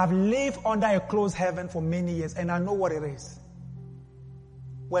 I have lived under a closed heaven for many years and I know what it is.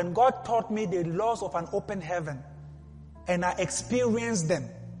 When God taught me the laws of an open heaven and I experienced them,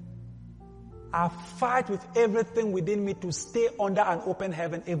 I fight with everything within me to stay under an open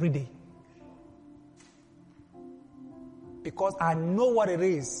heaven every day. Because I know what it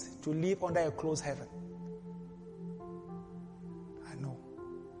is to live under a closed heaven. I know.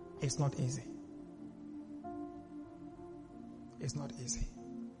 It's not easy. It's not easy.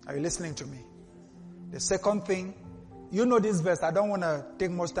 Are you listening to me? The second thing, you know this verse. I don't want to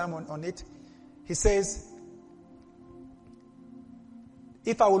take much time on it. He says,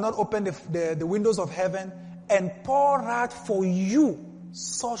 if I will not open the windows of heaven and pour out for you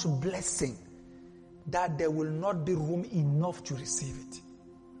such blessing that there will not be room enough to receive it.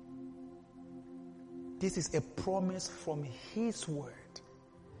 This is a promise from His word.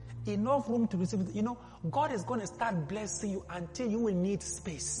 Enough room to receive it. You know, God is going to start blessing you until you will need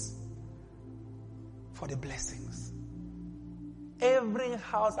space for the blessings. Every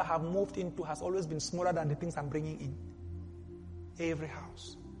house I have moved into has always been smaller than the things I'm bringing in. Every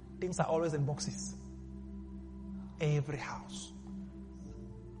house. Things are always in boxes. Every house.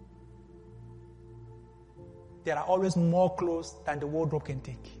 There are always more clothes than the wardrobe can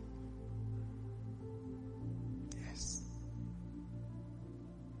take. Yes.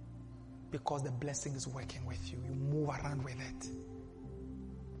 Because the blessing is working with you. You move around with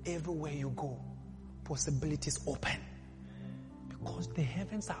it. Everywhere you go, possibilities open. Because the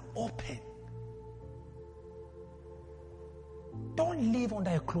heavens are open. Don't live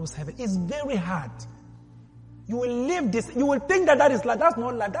under a closed heaven. It's very hard. You will live this. You will think that is life. That's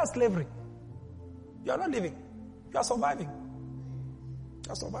not life. That's slavery. You are not living. You are surviving.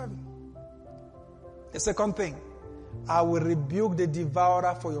 You are surviving. The second thing, I will rebuke the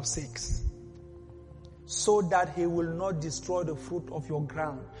devourer for your sakes, so that he will not destroy the fruit of your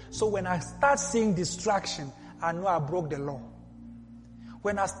ground. So when I start seeing distraction, I know I broke the law.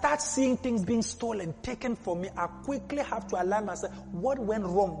 When I start seeing things being stolen, taken from me, I quickly have to align myself. What went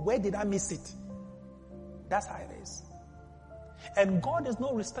wrong? Where did I miss it? That's how it is. And God is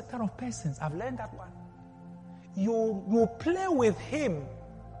no respecter of persons. I've learned that one. You play with Him,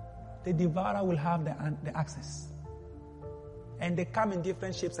 the devourer will have the access. And they come in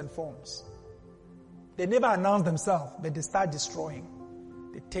different shapes and forms. They never announce themselves, but they start destroying.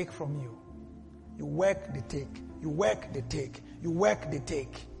 They take from you. You work, they take. You work, they take. You work, they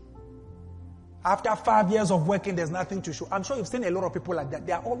take. After 5 years of working, there's nothing to show. I'm sure you've seen a lot of people like that.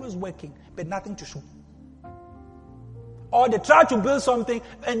 They are always working, but nothing to show. Or they try to build something,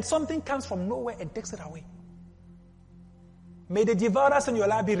 and something comes from nowhere and takes it away. May the devourers in your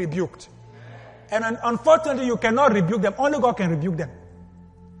life be rebuked. And unfortunately, you cannot rebuke them. Only God can rebuke them.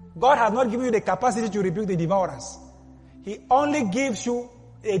 God has not given you the capacity to rebuke the devourers. He only gives you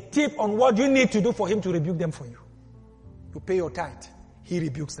a tip on what you need to do for him to rebuke them for you. You pay your tithe. He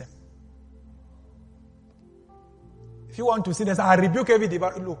rebukes them. If you want to see this, I rebuke every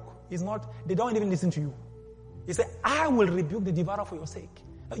devourer. Look, it's not, they don't even listen to you. He said, I will rebuke the devourer for your sake.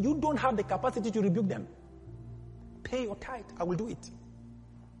 You don't have the capacity to rebuke them. Pay your tithe. I will do it.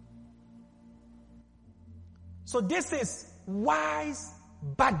 So this is wise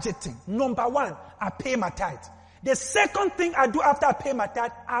budgeting. Number one, I pay my tithe. The second thing I do after I pay my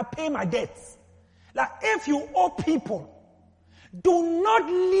tithe, I pay my debts. Like if you owe people, do not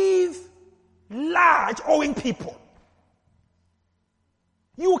leave large owing people.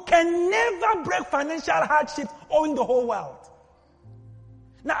 You can never break financial hardship owing the whole world.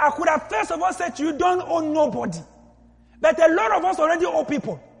 Now I could have first of all said you don't owe nobody. But a lot of us already owe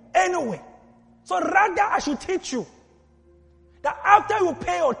people. Anyway. So rather I should teach you that after you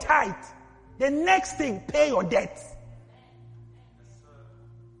pay your tithe, the next thing, pay your debts.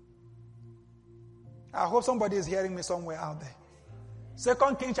 I hope somebody is hearing me somewhere out there.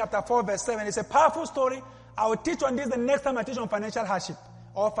 2 Kings chapter 4 verse 7. It's a powerful story. I will teach on this the next time I teach on financial hardship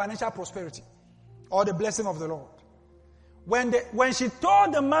or financial prosperity or the blessing of the Lord. When she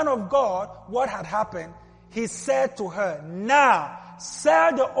told the man of God what had happened, he said to her, now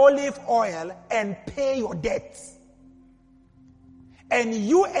sell the olive oil and pay your debts. And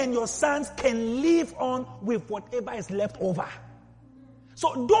you and your sons can live on with whatever is left over.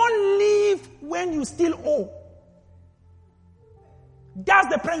 So don't leave when you still owe.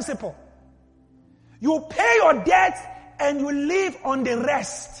 That's the principle. You pay your debts and you live on the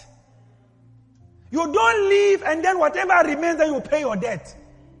rest. You don't leave and then whatever remains then you pay your debt.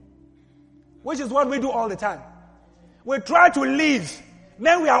 Which is what we do all the time. We try to live.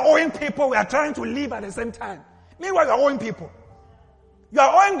 Then we are owing people, we are trying to live at the same time. Meanwhile, you are owing people. You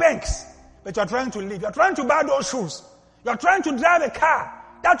are owing banks, but you are trying to live. You are trying to buy those shoes. You are trying to drive a car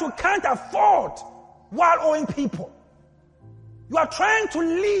that you can't afford while owing people. You are trying to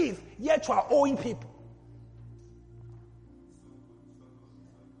live, yet you are owing people.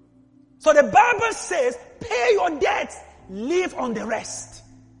 So the Bible says, pay your debts, live on the rest.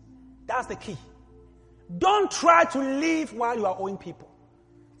 That's the key. Don't try to live while you are owing people.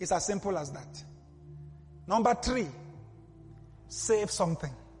 It's as simple as that. Number 3, save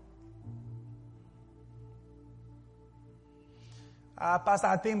something. Pastor,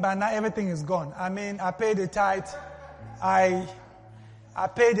 I think by now everything is gone. I mean, I paid the tithe. I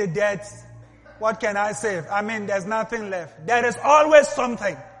paid the debt. What can I save? I mean, there's nothing left. There is always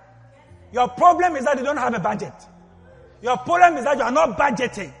something. Your problem is that you don't have a budget. Your problem is that you are not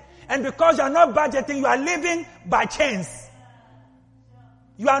budgeting. And because you are not budgeting, you are living by chance.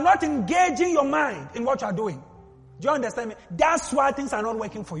 You are not engaging your mind in what you are doing. Do you understand me? That's why things are not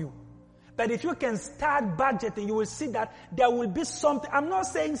working for you. But if you can start budgeting, you will see that there will be something. I'm not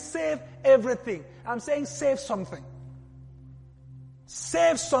saying save everything. I'm saying save something.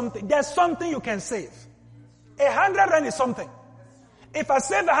 Save something. There's something you can save. 100 rand is something. If I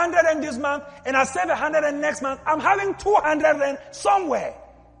save 100 rand this month and I save 100 rand next month, I'm having 200 rand somewhere.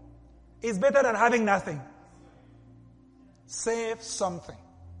 It's better than having nothing. Save something.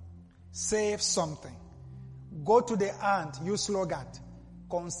 Save something. Go to the ant, use slogan.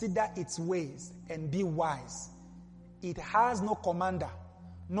 Consider its ways and be wise. It has no commander,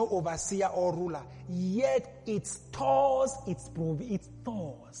 no overseer or ruler, yet it stores its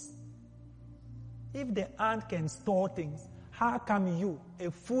stores. If the ant can store things, how come you, a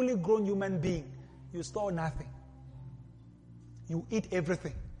fully grown human being, you store nothing? You eat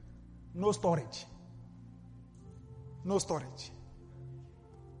everything. No storage. No storage.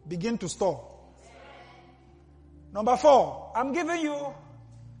 Begin to store. Number 4, I'm giving you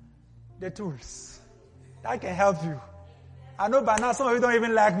the tools that can help you. I know by now some of you don't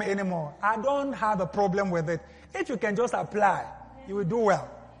even like me anymore. I don't have a problem with it. If you can just apply, you will do well.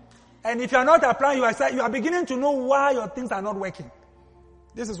 And if you are not applying, you are beginning to know why your things are not working.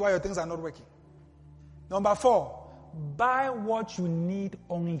 This is why your things are not working. Number 4, buy what you need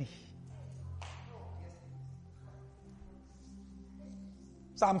only.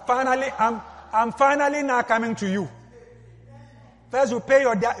 So I'm finally now coming to you. First, you pay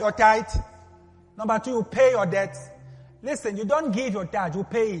your tithe. Number 2, you pay your debts. Listen, you don't give your tithe, you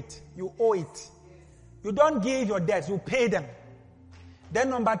pay it. You owe it. You don't give your debts, you pay them. Then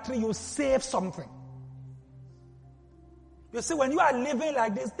number 3, you save something. You see, when you are living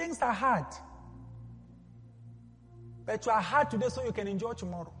like this, things are hard. But you are hard today so you can enjoy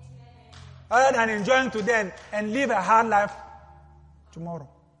tomorrow. Other than enjoying today and live a hard life tomorrow.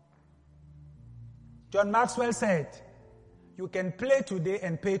 John Maxwell said, you can play today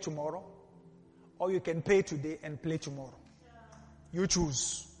and pay tomorrow, or you can pay today and play tomorrow. You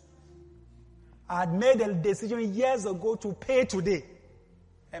choose. I had made a decision years ago to pay today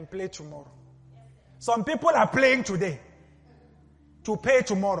and play tomorrow. Some people are playing today to pay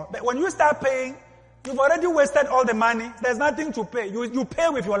tomorrow. But when you start paying, you've already wasted all the money. There's nothing to pay. You pay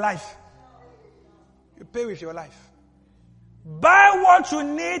with your life. You pay with your life. Buy what you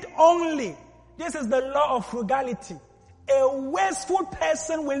need only. This is the law of frugality. A wasteful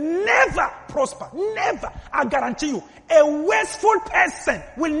person will never prosper. Never. I guarantee you. A wasteful person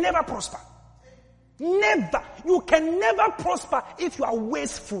will never prosper. Never. You can never prosper if you are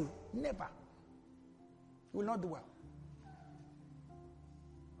wasteful. Never. You will not do well.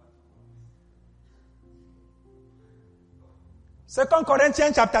 Second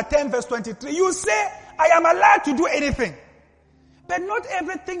Corinthians chapter 10 verse 23. You say, I am allowed to do anything. But not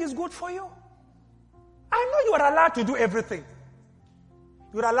everything is good for you. I know you are allowed to do everything.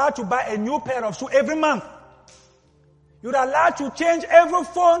 You are allowed to buy a new pair of shoes every month. You are allowed to change every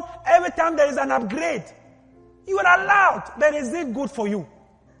phone every time there is an upgrade. You are allowed. But is it good for you?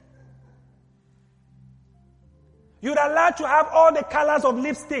 You are allowed to have all the colors of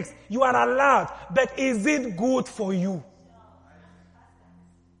lipsticks. You are allowed. But is it good for you?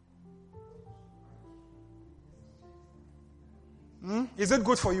 Is it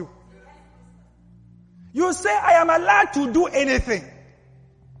good for you? You say, I am allowed to do anything.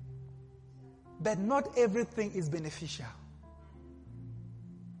 But not everything is beneficial.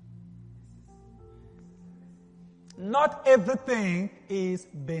 Not everything is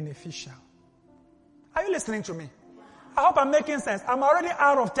beneficial. Are you listening to me? I hope I'm making sense. I'm already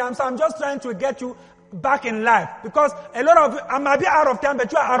out of time, so I'm just trying to get you back in life. Because a lot of you, I might be out of time,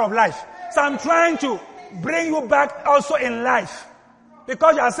 but you are out of life. So I'm trying to bring you back also in life.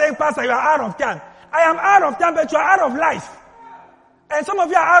 Because you are saying, Pastor, you are out of time. I am out of time, but you are out of life. And some of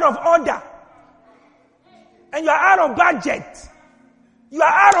you are out of order. And you are out of budget. You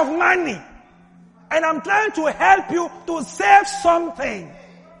are out of money. And I'm trying to help you to save something.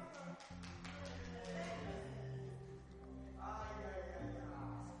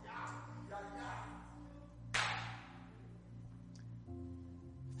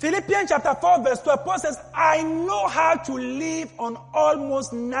 Philippians chapter 4 verse 12, Paul says, I know how to live on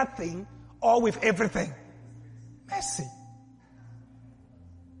almost nothing or with everything. Mercy.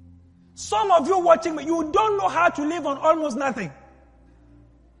 Some of you watching me, you don't know how to live on almost nothing.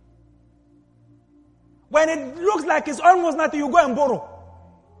 When it looks like it's almost nothing, you go and borrow.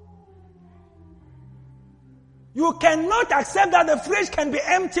 You cannot accept that the fridge can be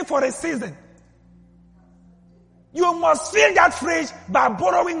empty for a season. You must fill that fridge by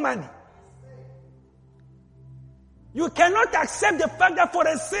borrowing money. You cannot accept the fact that for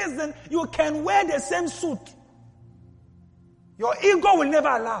a season you can wear the same suit. Your ego will never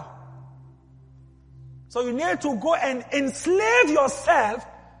allow. So you need to go and enslave yourself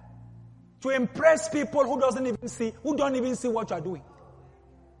to impress people who don't even see what you are doing.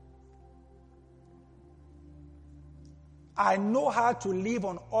 I know how to live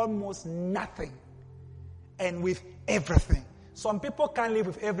on almost nothing and with everything. Some people can't live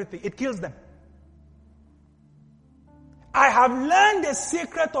with everything. It kills them. I have learned the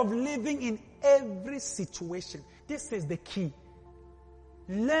secret of living in every situation. This is the key.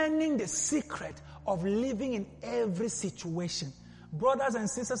 Learning the secret of living in every situation. Brothers and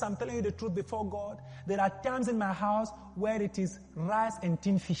sisters, I'm telling you the truth before God. There are times in my house where it is rice and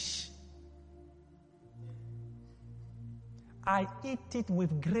tin fish. I eat it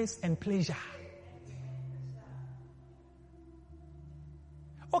with grace and pleasure.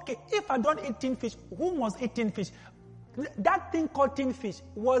 Okay, if I don't eat tin fish, who must eat tin fish? That thing called tin fish,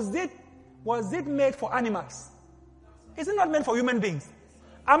 was it made for animals? Is it not meant for human beings?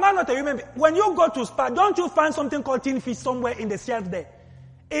 Am I not a human being? When you go to Spa, don't you find something called tin fish somewhere in the shelf there?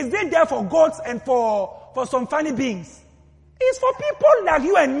 Is it there for goats and for some funny beings? It's for people like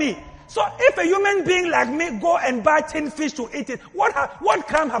you and me. So if a human being like me go and buy tin fish to eat it, what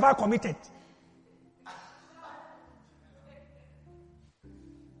crime have I committed?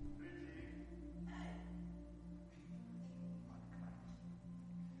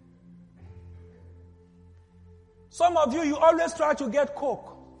 Some of you always try to get Coke.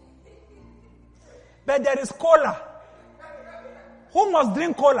 But there is cola. Who must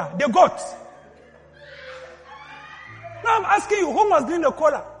drink cola? The goats. Now I'm asking you, who must drink the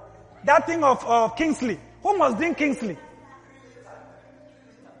cola? That thing of Kingsley. Who must drink Kingsley?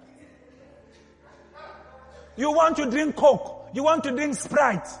 You want to drink Coke. You want to drink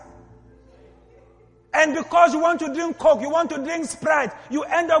Sprite. And because you want to drink Coke, you want to drink Sprite, you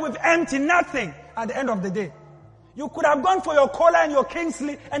end up with empty nothing. at the end of the day. You could have gone for your cola and your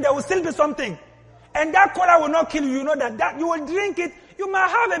Kingsley and there will still be something. And that cola will not kill you. You know that you will drink it. You might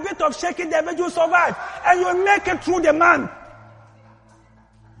have a bit of shaking there, but you survive. And you will make it through the month.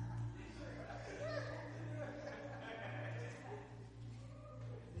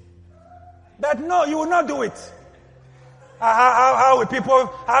 But no, you will not do it. How will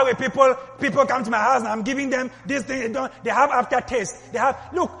people come to my house and I'm giving them this thing, they have aftertaste.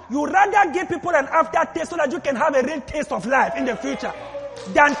 Look, you rather give people an aftertaste so that you can have a real taste of life in the future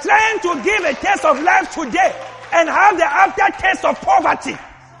than trying to give a taste of life today and have the aftertaste of poverty.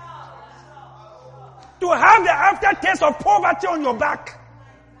 To have the aftertaste of poverty on your back.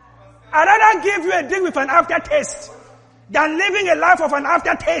 I'd rather give you a drink with an aftertaste than living a life of an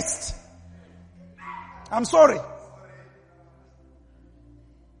aftertaste. I'm sorry.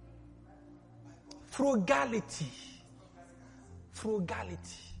 Frugality.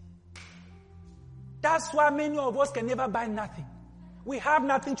 That's why many of us can never buy nothing. We have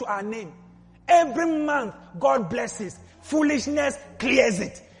nothing to our name. Every month, God blesses. Foolishness clears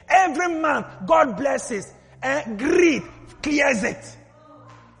it. Every month, God blesses. Greed clears it.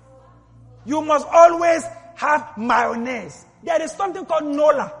 You must always have mayonnaise. There is something called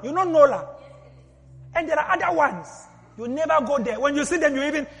Nola. You know Nola? And there are other ones. You never go there. When you see them,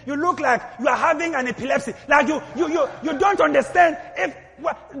 you look like you are having an epilepsy. Like you don't understand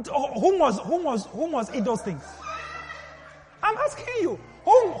who must eat those things. I'm asking you,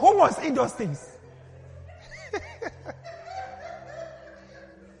 who must eat those things?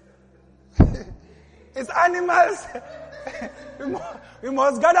 It's animals. We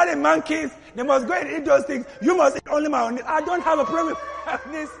must gather the monkeys. They must go and eat those things. You must eat only my own. I don't have a problem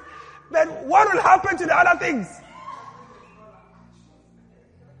with this. But what will happen to the other things?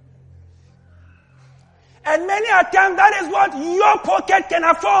 And many a time, that is what your pocket can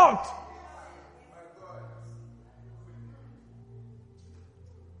afford.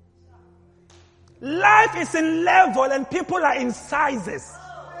 Life is in level and people are in sizes.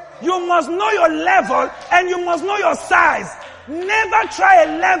 You must know your level and you must know your size. Never try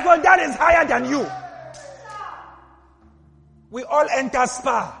a level that is higher than you. We all enter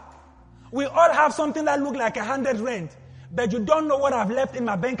Spa. We all have something that looks like 100 rand. But you don't know what I've left in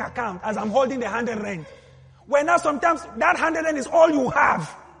my bank account as I'm holding the 100 rand. When now sometimes that 100 rand is all you have.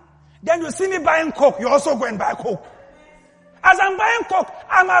 Then you see me buying Coke, you also go and buy Coke. As I'm buying Coke,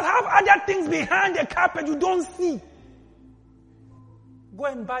 I might have other things behind the carpet you don't see. Go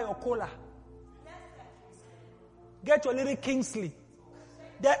and buy your cola. Get your little Kingsley.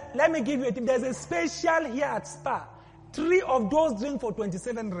 Let me give you a tip. There's a special here at Spa. 3 of those drinks for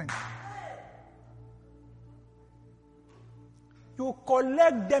 27 rand. You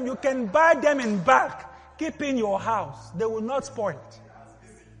collect them. You can buy them in bulk. Keep in your house. They will not spoil.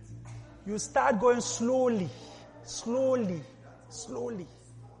 You start going slowly.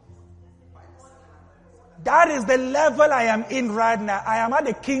 That is the level I am in right now. I am at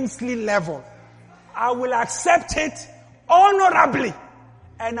the Kingsley level. I will accept it honorably.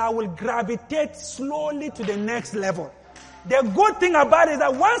 And I will gravitate slowly to the next level. The good thing about it is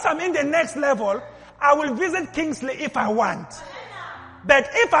that once I'm in the next level, I will visit Kingsley if I want. But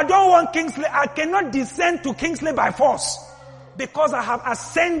if I don't want Kingsley, I cannot descend to Kingsley by force. Because I have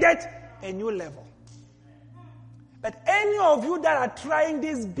ascended a new level. But any of you that are trying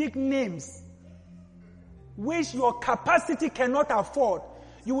these big names, which your capacity cannot afford,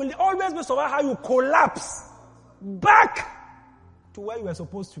 you will always be surprised how you collapse back to where you were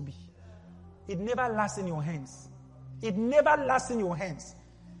supposed to be. It never lasts in your hands.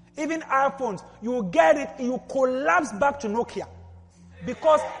 Even iPhones, you get it, you collapse back to Nokia.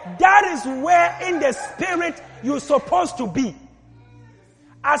 Because that is where in the spirit you're supposed to be.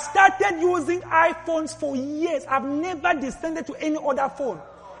 I started using iPhones for years. I've never descended to any other phone.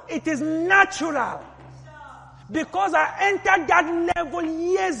 It is natural. Because I entered that level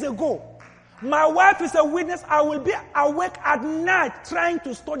years ago. My wife is a witness. I will be awake at night trying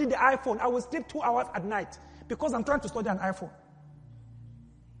to study the iPhone. I will sleep 2 hours at night because I'm trying to study an iPhone.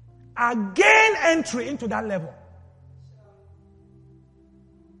 I gain entry into that level.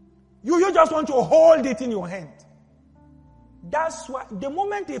 You just want to hold it in your hand. That's why the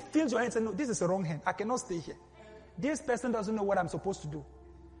moment it feels your hand, say, no, this is the wrong hand. I cannot stay here. This person doesn't know what I'm supposed to do.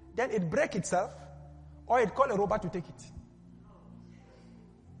 Then it breaks itself, or it call a robot to take it.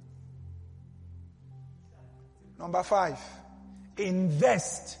 Number 5,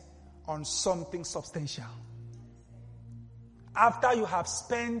 invest on something substantial. After you have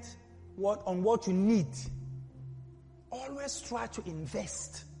spent on what you need, always try to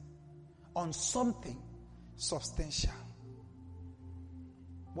invest on something substantial.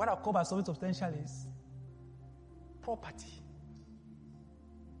 What I call by something substantial is property,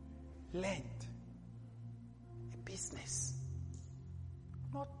 land, a business.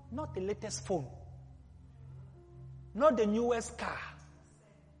 Not the latest phone, not the newest car,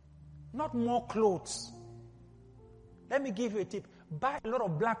 not more clothes. Let me give you a tip. Buy a lot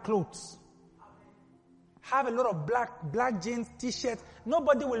of black clothes. Have a lot of black jeans, t-shirts.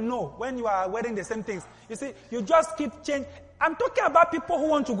 Nobody will know when you are wearing the same things. You see, you just keep changing. I'm talking about people who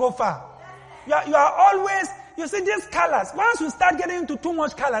want to go far. You are always, you see these colors. Once you start getting into too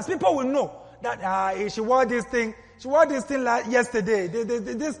much colors, people will know that she wore this thing. She wore this thing like yesterday.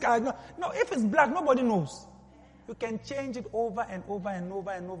 This guy. No, if it's black, nobody knows. You can change it over and over and over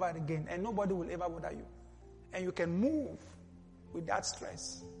and over again, and nobody will ever bother you. And you can move without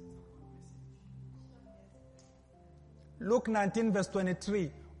stress. Luke 19 verse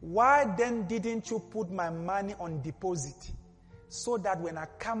 23. Why then didn't you put my money on deposit so that when I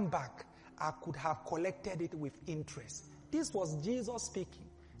come back, I could have collected it with interest? This was Jesus speaking.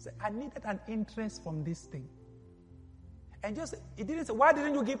 He said, I needed an interest from this thing. And he didn't say, why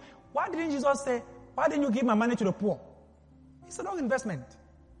didn't Jesus say, why didn't you give my money to the poor? It's a long investment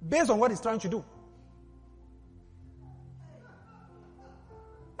based on what he's trying to do.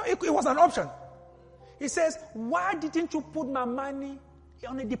 No, it was an option. He says, why didn't you put my money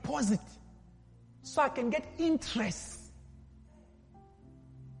on a deposit so I can get interest?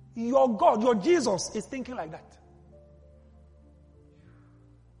 Your God, your Jesus is thinking like that.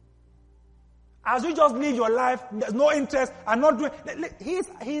 As you just live your life, there's no interest, I'm not doing.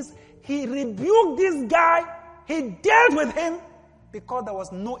 He rebuked this guy, he dealt with him because there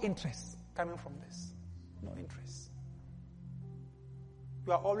was no interest coming from this. No interest.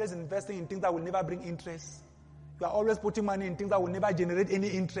 You are always investing in things that will never bring interest. You are always putting money in things that will never generate any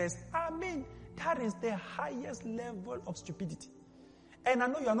interest. I mean, that is the highest level of stupidity. And I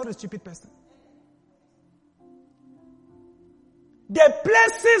know you are not a stupid person. The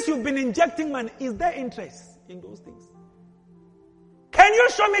places you've been injecting money, is there interest in those things? Can you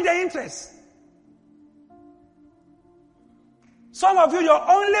show me the interest? Some of you, your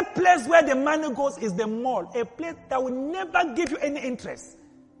only place where the money goes is the mall. A place that will never give you any interest.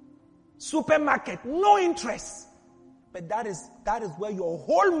 Supermarket, no interest. But that is where your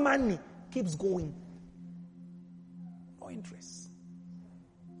whole money keeps going. No interest.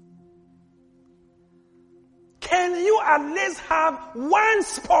 Can you at least have one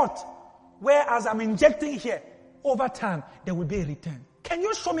spot where as I'm injecting here, over time, there will be a return? Can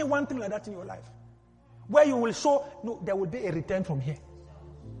you show me one thing like that in your life? Where you will show, no, there will be a return from here.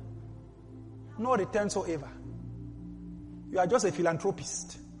 No return soever. You are just a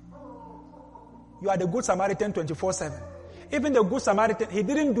philanthropist. You are the Good Samaritan 24/7. Even the Good Samaritan, he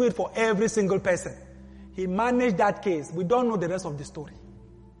didn't do it for every single person. He managed that case. We don't know the rest of the story.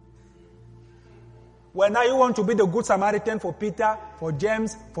 When now you want to be the Good Samaritan for Peter, for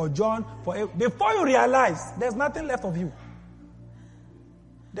James, for John, before you realize, there's nothing left of you.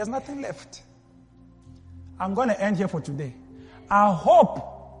 There's nothing left. I'm going to end here for today. I hope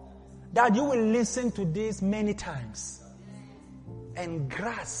that you will listen to this many times and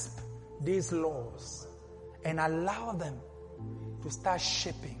grasp these laws and allow them to start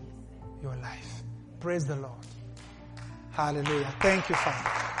shaping your life. Praise the Lord. Hallelujah. Thank you, Father.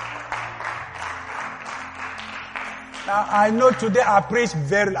 Now, I know today I preached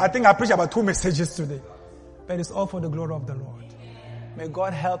about 2 messages today. But it's all for the glory of the Lord. May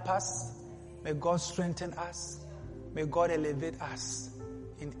God help us. May God strengthen us. May God elevate us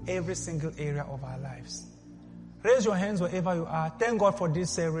in every single area of our lives. Raise your hands wherever you are. Thank God for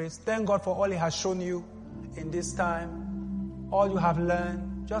this series. Thank God for all He has shown you in this time. All you have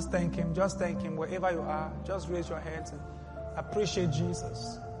learned. Just thank Him. Just thank Him wherever you are. Just raise your hands and appreciate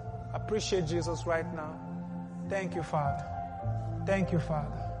Jesus. Appreciate Jesus right now. Thank you, Father. Thank you,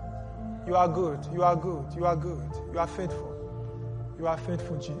 Father. You are good. You are good. You are good. You are faithful. You are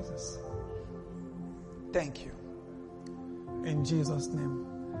faithful, Jesus. Thank you. In Jesus' name.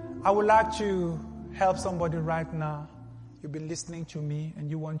 I would like to help somebody right now. You've been listening to me and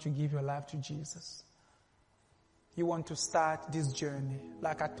you want to give your life to Jesus. You want to start this journey.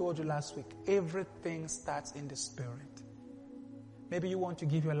 Like I told you last week, everything starts in the Spirit. Maybe you want to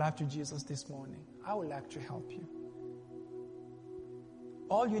give your life to Jesus this morning. I would like to help you.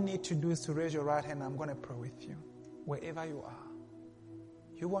 All you need to do is to raise your right hand. I'm going to pray with you. Wherever you are.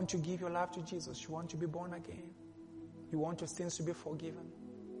 You want to give your life to Jesus. You want to be born again. You want your sins to be forgiven.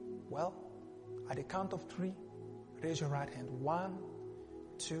 Well, at the count of 3, raise your right hand. 1,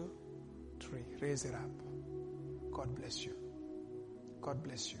 2, 3. Raise it up. God bless you. God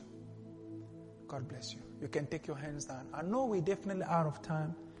bless you. God bless you. You can take your hands down. I know we're definitely out of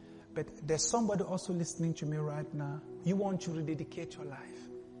time, but there's somebody also listening to me right now. You want to rededicate your life.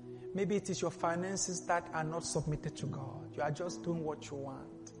 Maybe it is your finances that are not submitted to God. You are just doing what you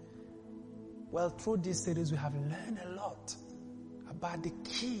want. Well, through this series, we have learned a lot about the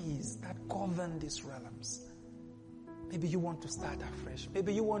keys that govern these realms. Maybe you want to start afresh.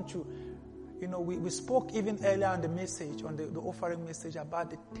 Maybe you want to, we spoke even earlier on the message, on the offering message, about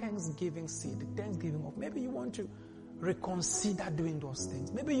the Thanksgiving seed, the Thanksgiving of. Maybe you want to reconsider doing those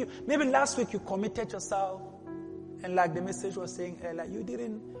things. Maybe last week you committed yourself, and like the message was saying earlier, you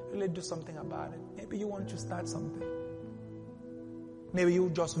didn't really do something about it. Maybe you want to start something. Maybe you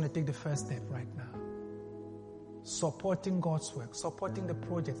just want to take the first step right now. Supporting God's work, supporting the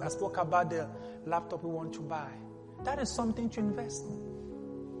projects. I spoke about the laptop we want to buy. That is something to invest in.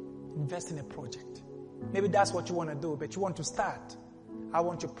 Invest in a project. Maybe that's what you want to do, but you want to start. I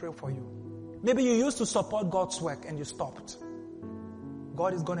want to pray for you. Maybe you used to support God's work and you stopped.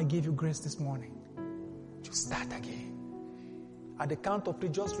 God is going to give you grace this morning to start again. At the count of 3,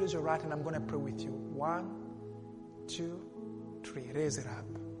 just raise your right hand. I'm going to pray with you. 1, 2, 3. Raise it up.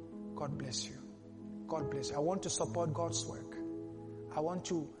 God bless you. God bless you. I want to support God's work. I want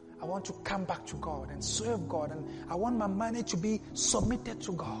to come back to God and serve God. And I want my money to be submitted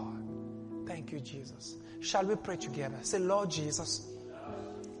to God. Thank you, Jesus. Shall we pray together? Say, Lord Jesus,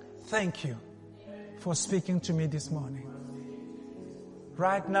 thank you for speaking to me this morning.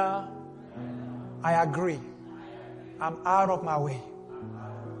 Right now, I agree. I'm out of my way.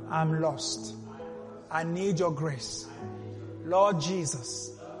 I'm lost. I need your grace. Lord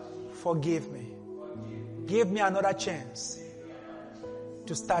Jesus, forgive me. Give me another chance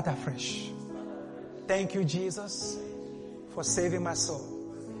to start afresh. Thank you, Jesus, for saving my soul.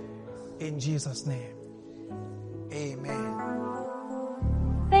 In Jesus' name, amen.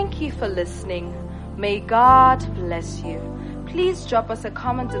 Thank you for listening. May God bless you. Please drop us a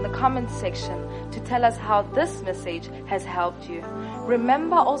comment in the comment section to tell us how this message has helped you.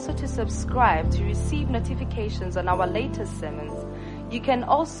 Remember also to subscribe to receive notifications on our latest sermons. You can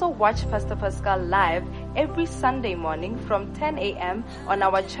also watch Pastor Pascal live every Sunday morning from 10 a.m. on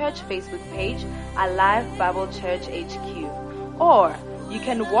our church Facebook page, Alive Bible Church HQ. Or you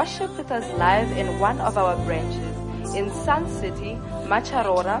can worship with us live in one of our branches in Sun City,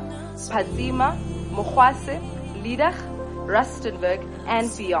 Macharora, Pazima, Mokwase, Lidach, Rustenburg, and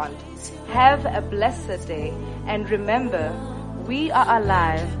beyond. Have a blessed day, and remember, we are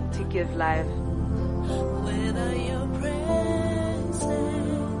alive to give life.